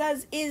person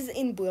says is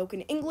in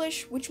broken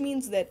English, which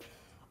means that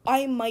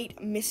I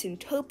might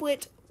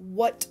misinterpret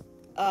what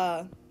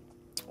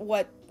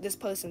this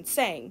person's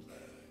saying.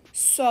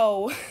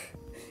 So,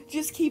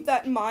 just keep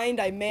that in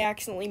mind. I may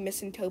accidentally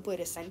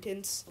misinterpret a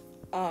sentence.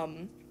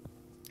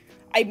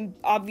 I'm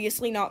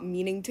obviously not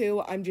meaning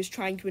to. I'm just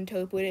trying to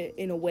interpret it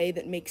in a way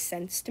that makes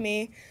sense to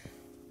me.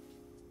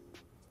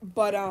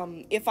 But,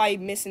 if I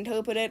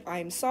misinterpret it,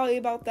 I'm sorry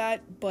about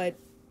that, but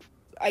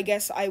I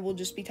guess I will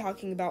just be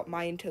talking about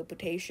my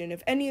interpretation.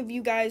 If any of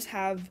you guys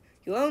have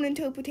your own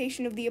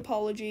interpretation of the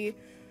apology,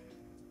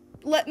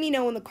 let me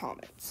know in the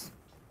comments.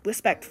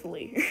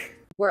 Respectfully.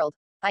 World.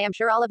 I am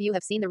sure all of you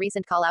have seen the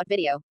recent call-out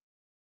video.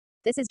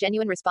 This is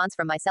genuine response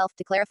from myself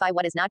to clarify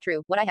what is not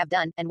true, what I have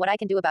done, and what I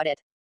can do about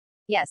it.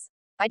 Yes,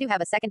 I do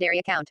have a secondary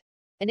account,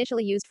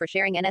 initially used for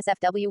sharing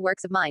NSFW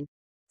works of mine.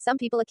 Some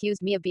people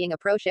accused me of being a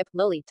pro-ship,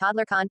 loli,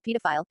 toddler con,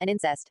 pedophile, and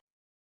incest.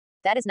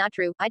 That is not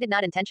true. I did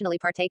not intentionally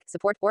partake,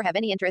 support, or have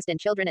any interest in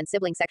children and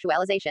sibling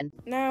sexualization.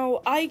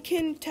 Now, I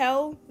can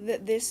tell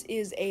that this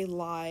is a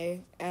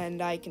lie,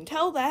 and I can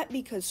tell that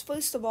because,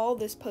 first of all,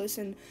 this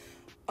person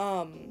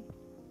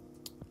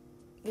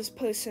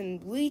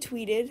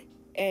retweeted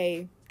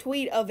a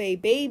tweet of a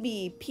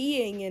baby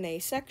peeing in a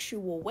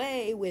sexual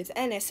way with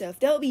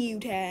NSFW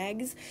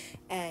tags,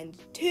 and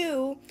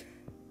 2,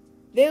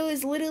 there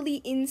is literally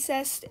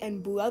incest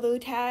and brother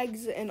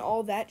tags and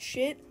all that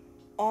shit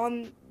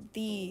on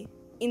the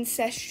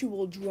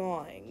incestual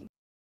drawing.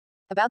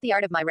 About the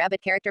art of my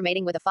rabbit character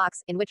mating with a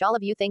fox, in which all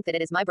of you think that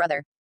it is my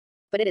brother.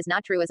 But it is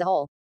not true as a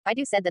whole. I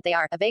do said that they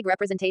are a vague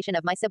representation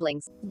of my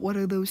siblings. What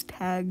are those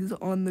tags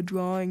on the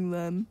drawing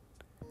then?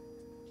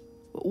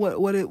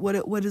 What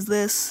is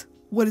this?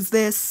 What is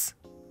this?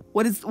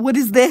 What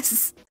is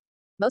this?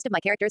 Most of my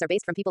characters are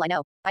based from people I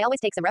know. I always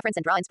take some reference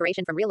and draw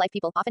inspiration from real-life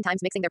people,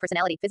 oftentimes mixing their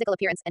personality, physical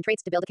appearance, and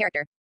traits to build a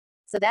character.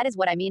 So that is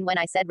what I mean when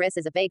I said Riss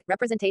is a vague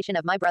representation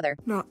of my brother.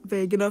 Not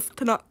vague enough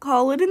to not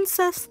call it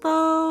incest,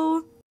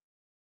 though.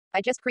 I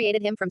just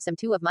created him from some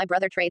 2 of my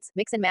brother traits,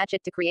 mix and match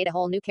it to create a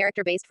whole new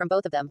character based from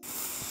both of them.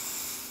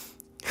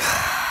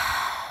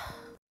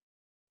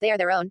 They are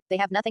their own. They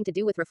have nothing to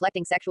do with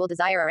reflecting sexual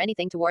desire or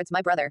anything towards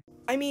my brother.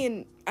 I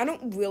mean, I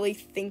don't really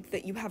think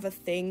that you have a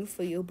thing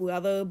for your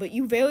brother, but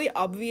you very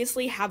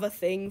obviously have a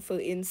thing for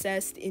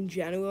incest in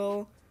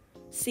general,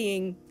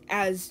 seeing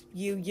as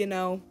you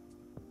know,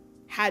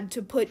 had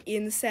to put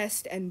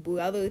incest and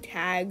brother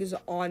tags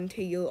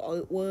onto your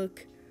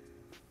artwork,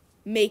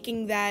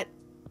 making that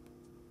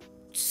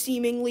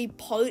seemingly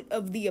part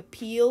of the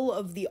appeal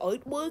of the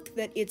artwork,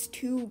 that it's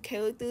 2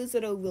 characters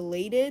that are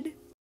related.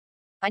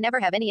 I never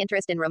have any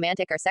interest in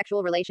romantic or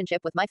sexual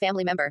relationship with my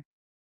family member.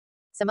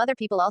 Some other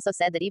people also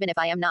said that even if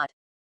I am not,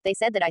 they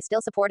said that I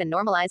still support and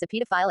normalize a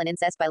pedophile and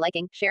incest by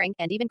liking, sharing,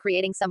 and even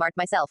creating some art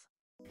myself.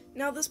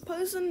 Now, this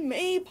person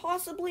may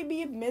possibly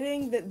be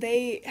admitting that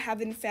they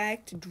have in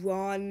fact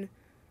drawn,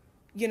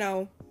 you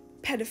know,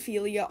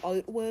 pedophilia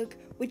artwork,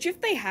 which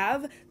if they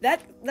have,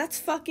 that's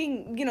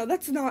fucking, you know,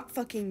 that's not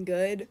fucking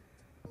good.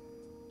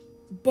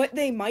 But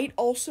they might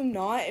also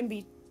not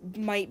and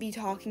might be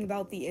talking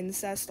about the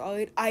incest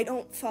art. I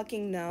don't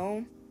fucking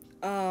know.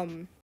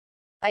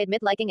 I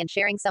admit liking and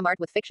sharing some art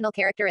with fictional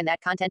character in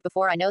that content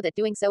before I know that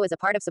doing so is a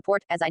part of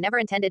support, as I never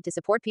intended to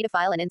support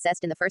pedophile and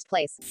incest in the first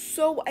place.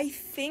 So I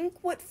think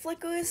what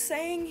Flicker is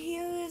saying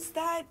here is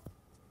that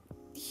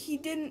he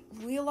didn't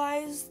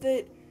realize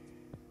that,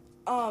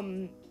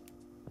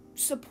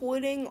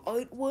 supporting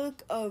artwork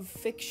of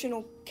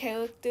fictional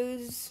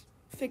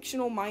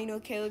minor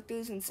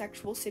characters in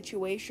sexual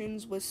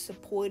situations was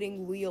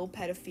supporting real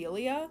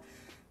pedophilia.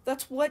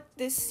 That's what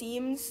this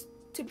seems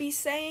to be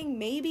saying.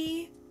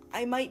 Maybe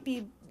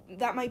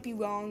that might be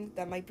wrong,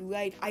 that might be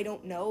right, I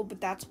don't know,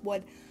 but that's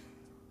what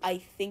I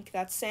think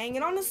that's saying.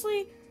 And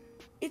honestly,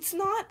 it's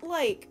not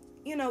like,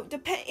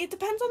 it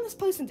depends on this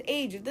person's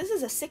age. If this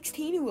is a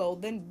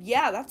 16-year-old, then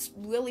yeah, that's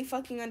really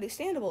fucking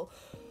understandable.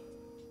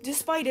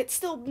 Despite it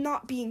still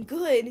not being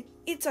good,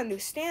 it's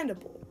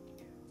understandable.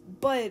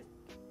 But,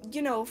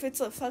 if it's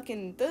a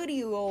fucking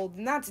 30-year-old,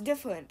 then that's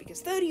different,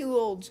 because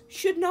 30-year-olds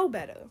should know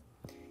better.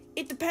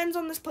 It depends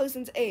on this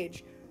person's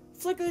age.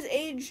 Flicker's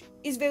age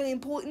is very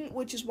important,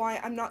 which is why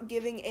I'm not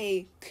giving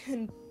a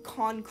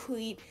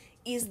concrete,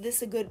 is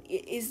this a good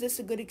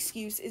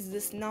excuse, is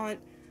this not,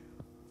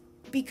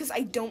 because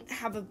I don't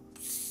have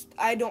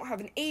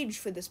an age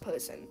for this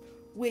person,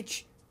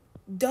 which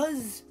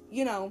does,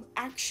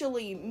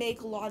 actually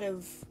make a lot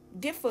of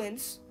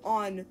difference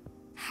on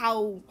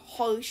how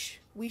harsh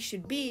we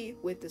should be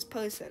with this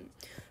person.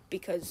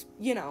 Because,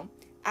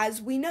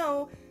 as we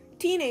know,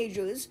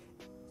 teenagers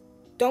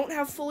don't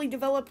have fully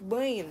developed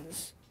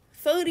brains.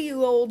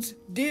 30-year-olds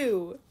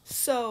do.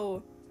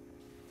 So,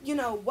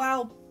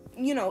 while,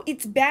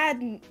 it's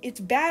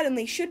bad and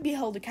they should be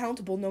held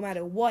accountable no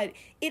matter what,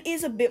 it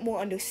is a bit more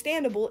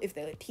understandable if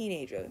they're a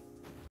teenager.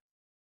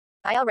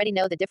 I already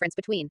know the difference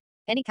between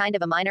any kind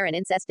of a minor and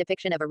incest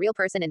depiction of a real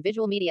person in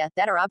visual media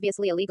that are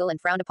obviously illegal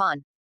and frowned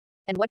upon,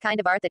 and what kind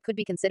of art that could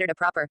be considered a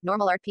proper,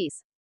 normal art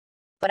piece.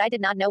 But I did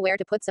not know where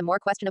to put some more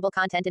questionable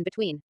content in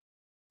between,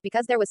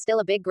 because there was still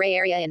a big gray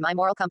area in my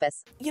moral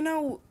compass.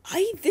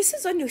 This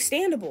is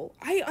understandable.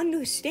 I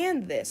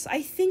understand this.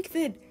 I think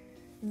that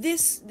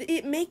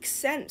it makes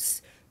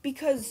sense,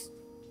 because,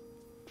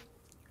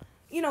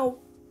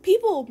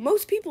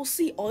 most people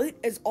see art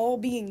as all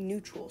being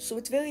neutral, so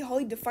it's very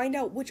hard to find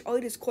out which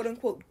art is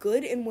quote-unquote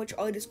good and which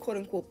art is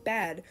quote-unquote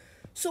bad.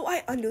 So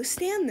I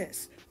understand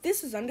this.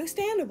 This is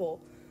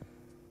understandable.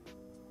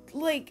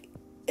 Like,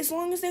 as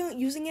long as they aren't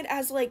using it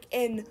as, like,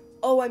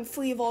 I'm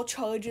free of all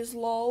charges,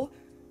 lol.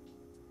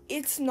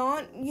 It's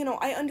not,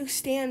 I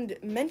understand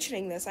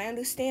mentioning this. I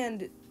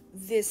understand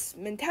this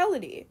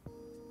mentality.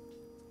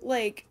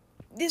 Like,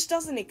 this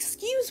doesn't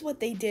excuse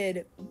what they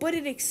did, but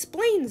it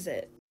explains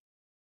it.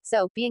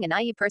 So, being a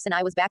naive person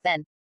I was back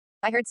then,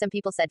 I heard some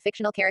people said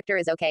fictional character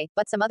is okay,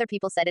 but some other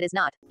people said it is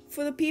not.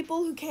 For the people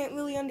who can't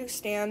really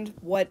understand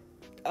what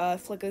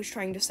Flicker's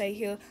trying to say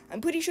here,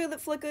 I'm pretty sure that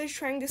Flicker is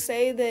trying to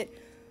say that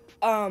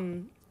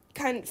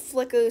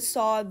Flicker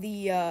saw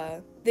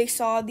they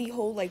saw the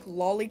whole, like,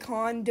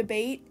 lolicon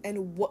debate,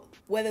 and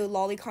whether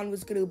lolicon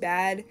was good or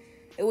bad.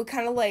 It would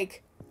kind of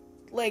like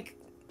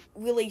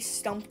really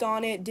stumped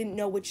on it, didn't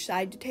know which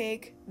side to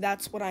take.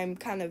 That's what I'm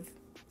kind of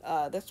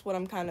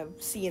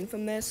seeing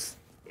from this,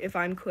 if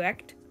I'm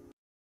correct.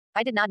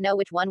 I did not know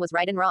which one was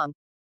right and wrong.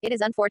 It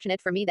is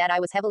unfortunate for me that I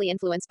was heavily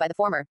influenced by the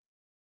former.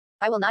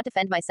 I will not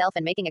defend myself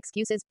and making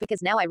excuses,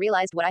 because now I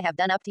realized what I have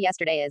done up to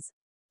yesterday is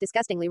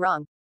disgustingly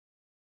wrong.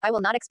 I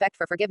will not expect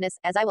for forgiveness,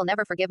 as I will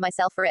never forgive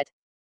myself for it.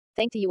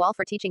 Thank to you all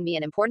for teaching me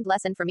an important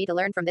lesson for me to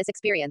learn from this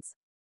experience.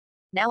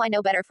 Now I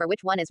know better for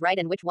which one is right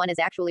and which one is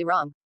actually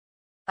wrong.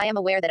 I am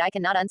aware that I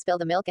cannot unspill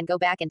the milk and go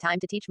back in time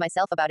to teach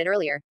myself about it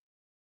earlier.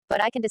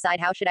 But I can decide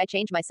how should I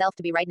change myself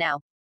to be right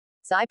now.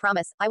 So I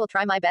promise, I will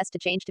try my best to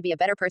change to be a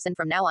better person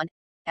from now on,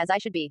 as I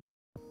should be.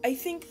 I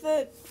think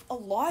that a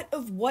lot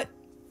of what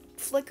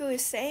Flicker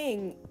is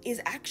saying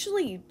is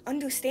actually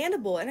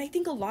understandable, and I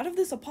think a lot of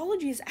this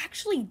apology is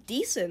actually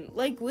decent.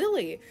 Like,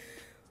 really.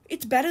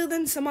 It's better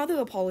than some other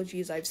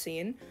apologies I've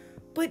seen,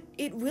 but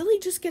it really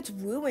just gets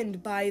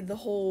ruined by the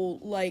whole,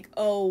 like,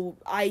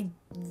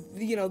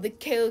 the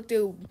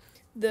character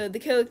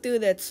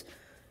that's,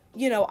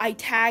 I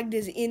tagged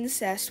as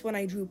incest when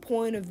I drew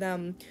porn of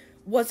them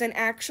wasn't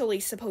actually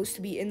supposed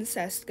to be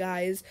incest,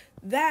 guys.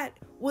 That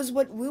was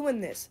what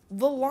ruined this.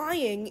 The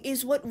lying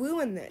is what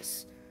ruined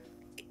this.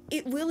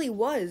 It really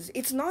was.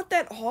 It's not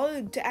that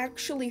hard to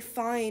actually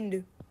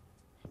find...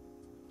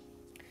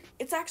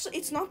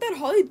 It's not that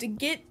hard to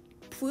get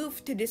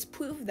proof to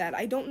disprove that.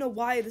 I don't know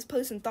why this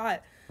person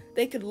thought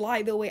they could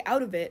lie their way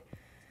out of it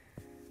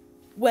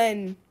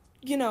when,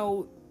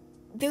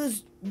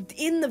 there's,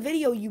 in the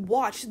video you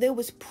watched, there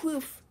was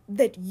proof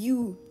that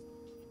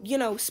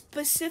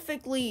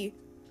specifically,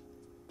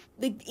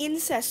 the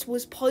incest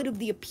was part of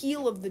the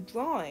appeal of the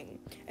drawing.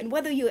 And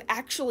whether you're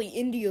actually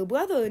into your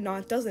brother or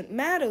not doesn't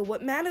matter.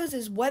 What matters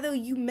is whether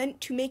you meant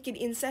to make it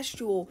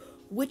incestual,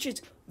 which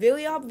is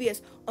very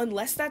obvious,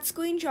 unless that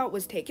screenshot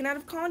was taken out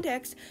of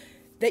context,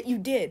 that you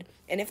did.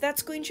 And if that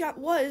screenshot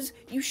was,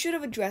 you should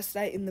have addressed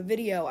that in the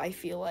video, I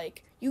feel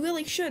like. You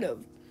really should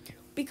have.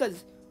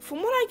 Because,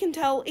 from what I can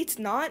tell, it's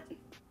not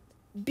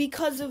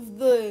because of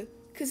the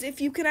because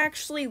if you can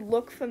actually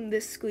look from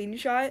this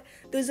screenshot,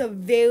 there's a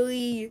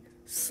very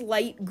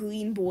slight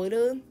green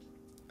border,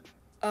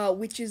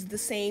 which is the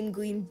same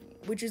green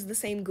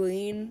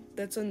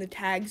that's on the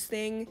tags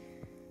thing,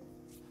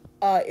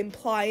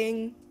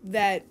 implying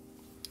that,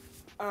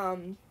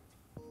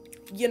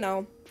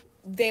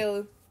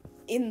 they're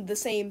in the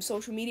same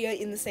social media,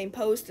 in the same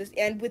post,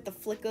 and with the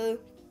Flickr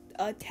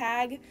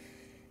tag.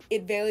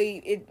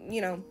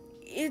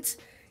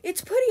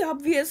 It's pretty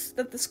obvious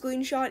that the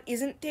screenshot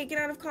isn't taken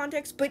out of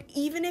context, but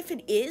even if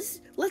it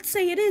is, let's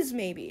say it is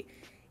maybe.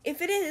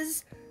 If it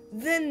is,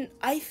 then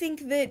I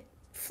think that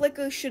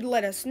Flickr should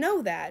let us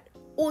know that,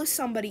 or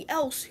somebody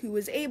else who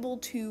is able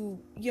to,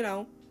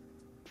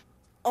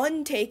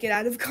 untake it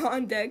out of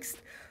context,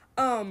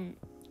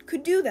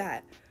 could do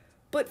that.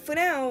 But for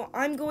now,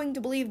 I'm going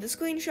to believe the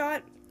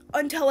screenshot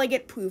until I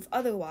get proof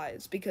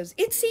otherwise, because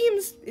it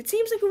seems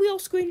like a real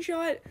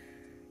screenshot.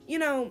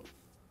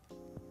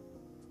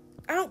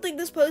 I don't think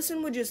this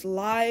person would just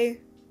lie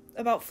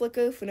about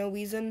Flickr for no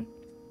reason.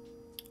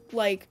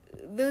 Like,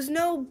 there's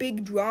no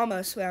big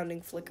drama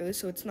surrounding Flickr,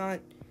 so it's not,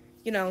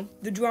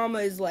 the drama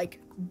is, like,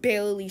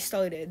 barely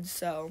started,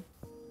 so,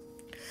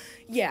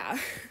 yeah.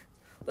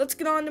 Let's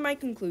get on to my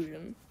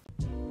conclusion.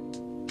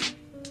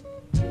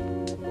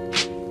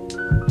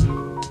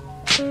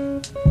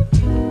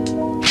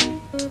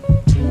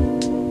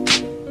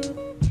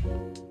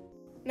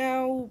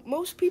 Now,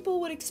 most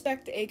people would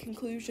expect a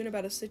conclusion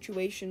about a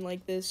situation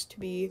like this to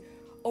be,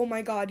 oh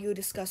my god, you're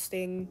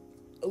disgusting,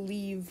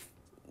 leave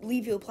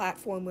your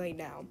platform right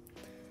now.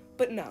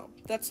 But no,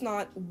 that's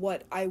not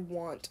what I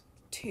want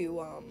to,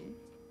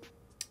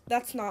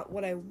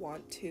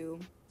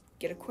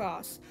 get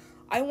across.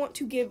 I want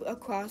to give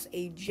across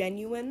a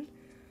genuine,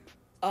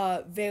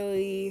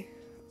 very,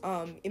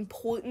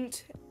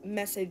 important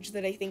message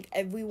that I think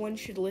everyone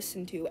should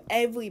listen to.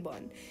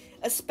 Everyone.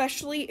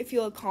 Especially if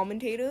you're a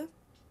commentator.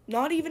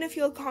 Not even if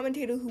you're a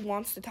commentator who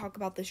wants to talk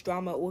about this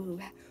drama or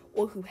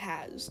who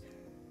has.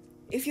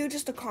 If you're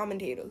just a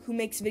commentator who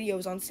makes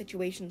videos on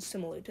situations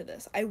similar to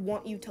this, I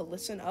want you to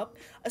listen up.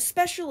 I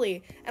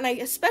especially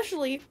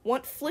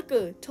want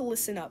Flickr to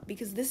listen up,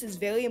 because this is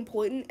very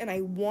important, and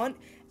I want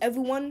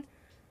everyone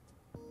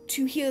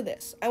to hear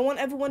this. I want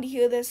everyone to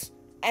hear this,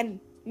 and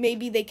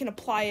maybe they can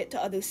apply it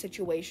to other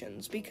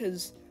situations,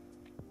 because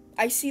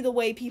I see the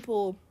way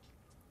people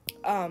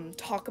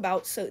talk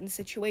about certain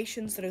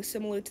situations that are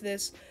similar to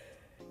this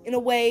in a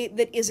way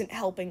that isn't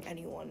helping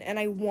anyone, and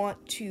I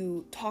want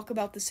to talk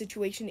about the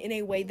situation in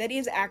a way that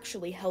is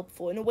actually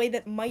helpful, in a way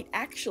that might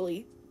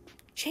actually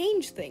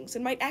change things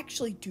and might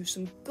actually do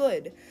some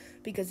good,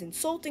 because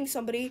insulting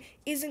somebody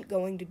isn't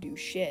going to do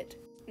shit.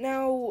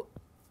 Now,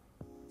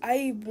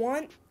 I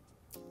want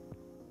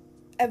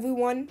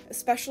everyone,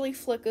 especially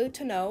Flickr,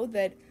 to know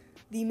that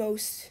the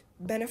most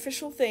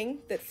beneficial thing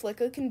that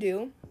Flickr can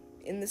do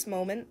in this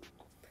moment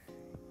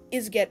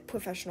is get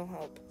professional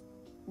help.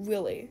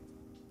 Really.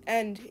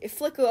 And if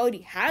Flickr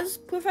already has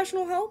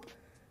professional help,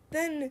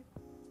 then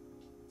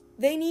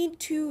they need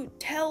to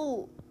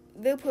tell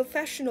their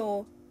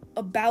professional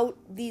about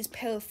these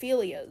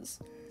paraphilias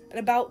and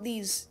about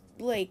these,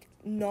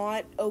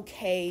 not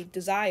okay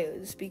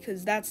desires,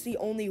 because that's the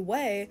only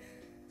way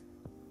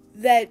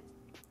that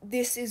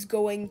this is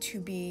going to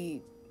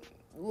be,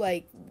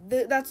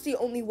 that's the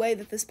only way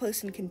that this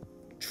person can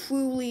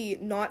truly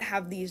not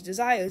have these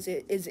desires,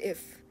 is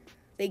if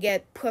they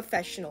get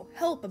professional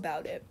help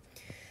about it.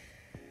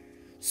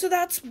 So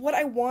that's what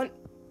I want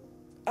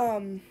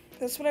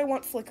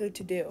Flickr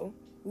to do,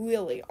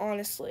 really,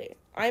 honestly.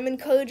 I'm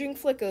encouraging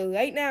Flickr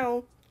right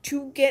now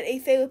to get a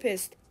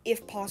therapist,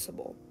 if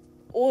possible.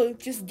 Or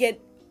just get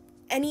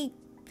any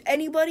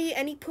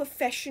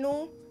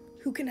professional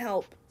who can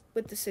help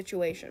with the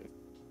situation.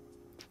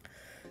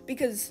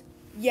 Because,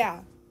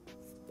 yeah,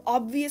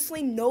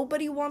 obviously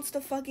nobody wants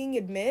to fucking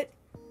admit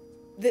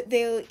that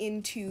they're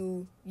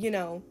into,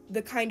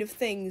 the kind of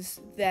things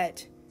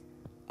that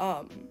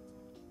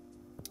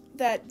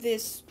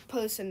this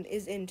person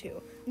is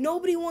into.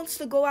 Nobody wants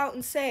to go out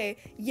and say,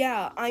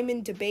 yeah, I'm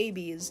into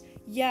babies.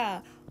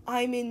 Yeah,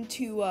 I'm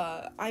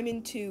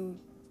into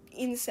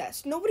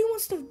incest. Nobody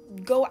wants to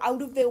go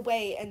out of their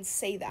way and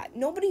say that.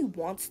 Nobody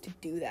wants to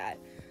do that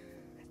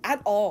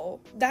at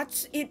all.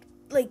 That's it.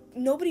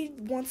 Nobody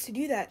wants to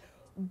do that.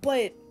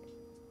 But,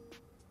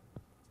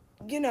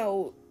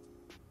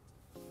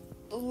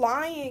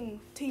 lying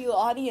to your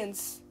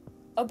audience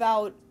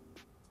about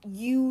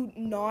you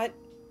not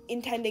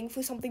intending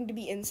for something to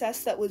be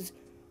incest that was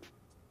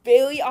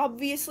very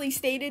obviously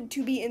stated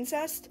to be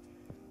incest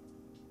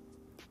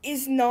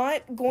is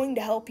not going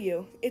to help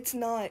you. It's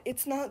not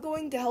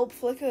going to help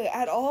Flickr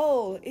at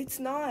all. It's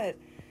not.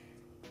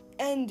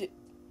 And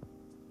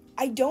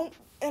I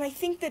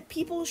think that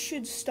people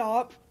should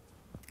stop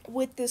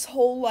with this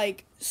whole,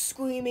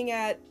 screaming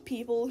at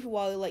people who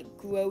are,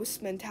 gross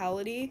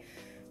mentality,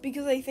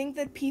 because I think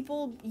that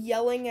people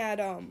yelling at,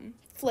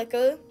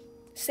 Flickr,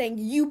 saying,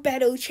 you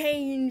better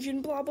change,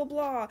 and blah, blah,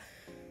 blah,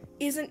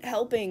 isn't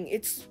helping.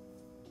 It's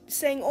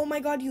saying, oh my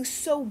god, you're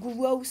so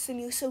gross, and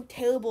you're so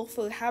terrible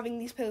for having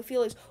these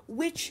paraphilias,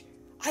 which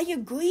I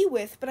agree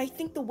with, but I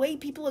think the way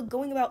people are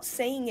going about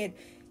saying it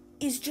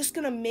is just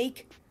gonna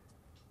make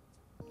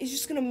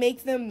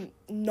them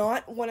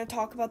not want to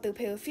talk about their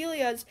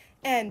paraphilias,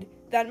 and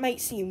that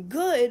might seem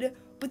good,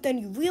 but then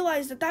you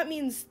realize that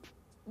means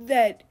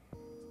that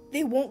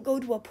they won't go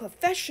to a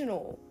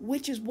professional,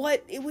 which is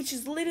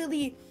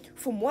literally,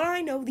 from what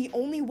I know, the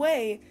only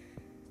way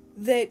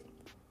that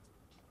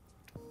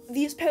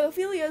these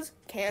paraphilias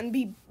can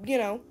be,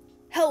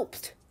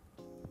 helped.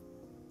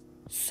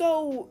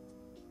 So,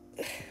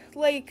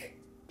 like,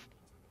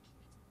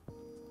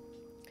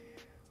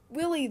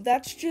 really,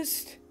 that's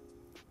just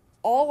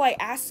all I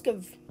ask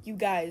of you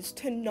guys,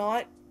 to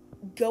not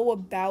go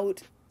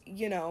about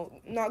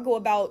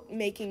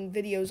making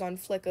videos on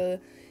Flickr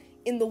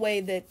in the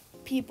way that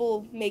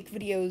people make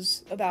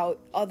videos about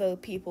other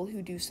people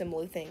who do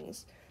similar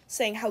things,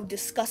 saying how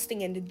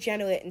disgusting and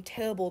degenerate and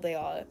terrible they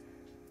are.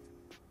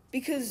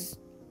 Because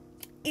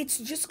it's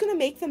just gonna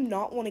make them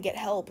not want to get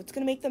help. It's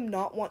gonna make them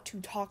not want to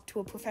talk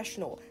to a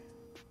professional.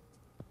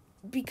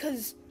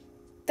 Because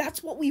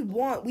that's what we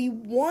want. We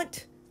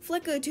want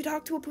Flickr to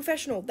talk to a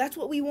professional. That's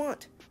what we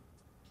want.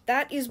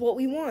 That is what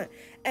we want.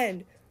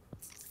 And,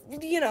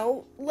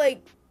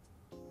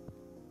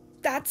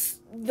 that's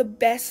the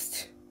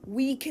best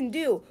we can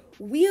do.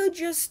 We are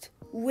just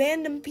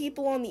random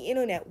people on the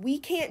internet. We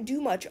can't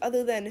do much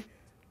other than,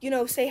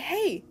 say,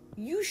 hey,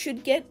 you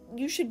should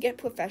get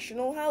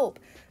professional help.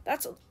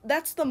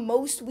 That's the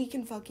most we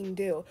can fucking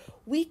do.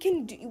 We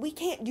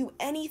can't do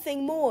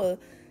anything more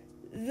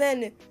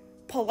than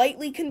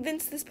politely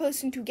convince this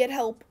person to get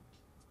help.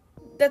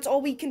 That's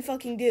all we can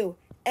fucking do.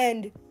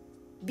 And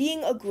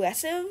being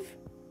aggressively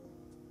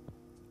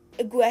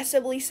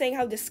saying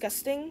how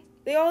disgusting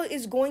they are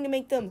is going to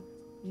make them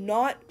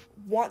not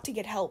want to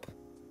get help.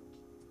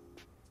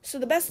 So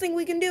the best thing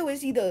we can do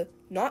is either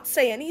not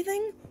say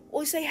anything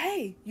or say,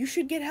 hey, you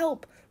should get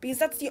help, because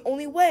that's the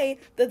only way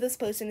that this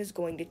person is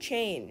going to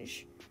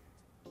change.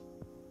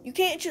 You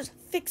can't just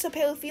fix a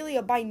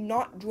paraphilia by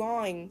not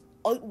drawing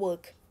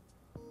artwork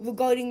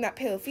regarding that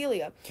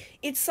paraphilia.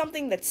 It's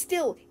something that's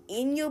still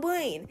in your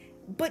brain,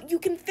 but you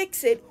can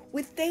fix it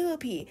with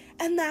therapy,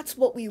 and that's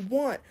what we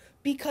want,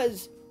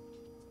 because,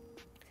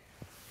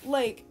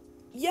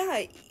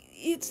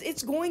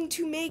 it's going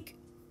to make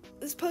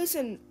this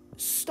person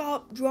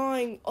stop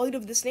drawing art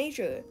of this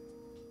nature.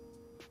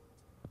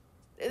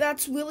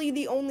 That's really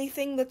the only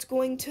thing that's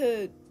going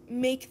to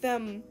make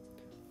them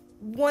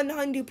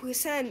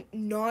 100%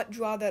 not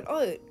draw that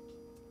art.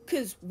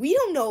 Because we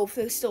don't know if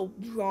they're still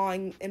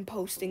drawing and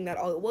posting that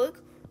artwork.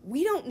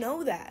 We don't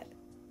know that.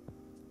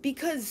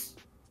 Because,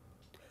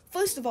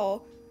 first of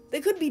all,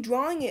 they could be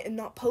drawing it and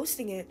not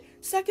posting it.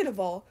 Second of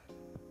all,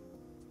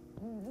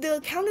 the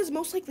account is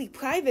most likely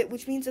private,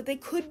 which means that they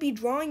could be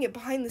drawing it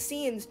behind the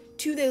scenes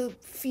to their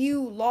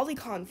few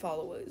Lolicon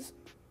followers.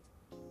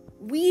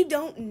 We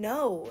don't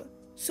know.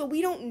 So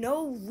we don't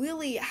know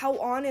really how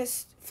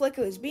honest Flickr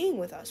is being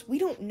with us. We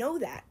don't know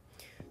that.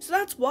 So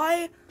that's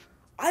why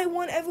I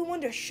want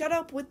everyone to shut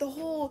up with the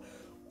whole,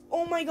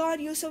 oh my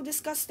god, you're so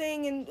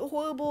disgusting and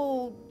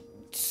horrible,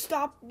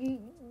 stop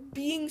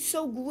being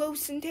so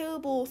gross and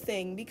terrible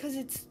thing. Because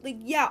it's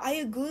yeah, I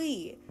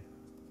agree.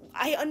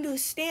 I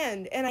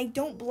understand, and I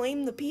don't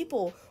blame the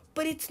people,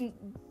 but it's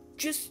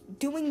just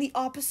doing the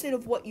opposite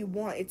of what you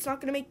want. It's not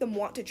going to make them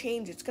want to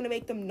change. It's going to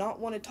make them not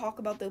want to talk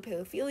about their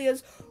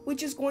paraphilias,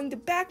 which is going to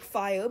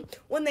backfire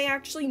when they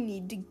actually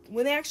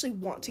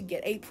want to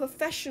get a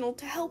professional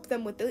to help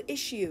them with their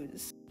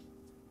issues.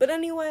 But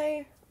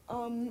anyway,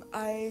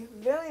 I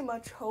very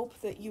much hope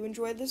that you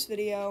enjoyed this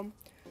video.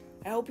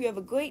 I hope you have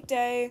a great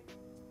day,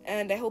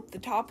 and I hope the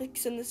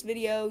topics in this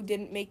video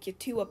didn't make you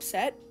too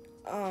upset.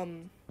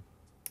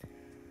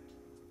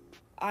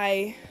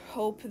 I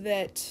hope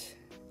that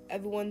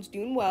everyone's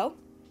doing well.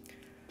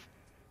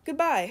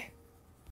 Goodbye.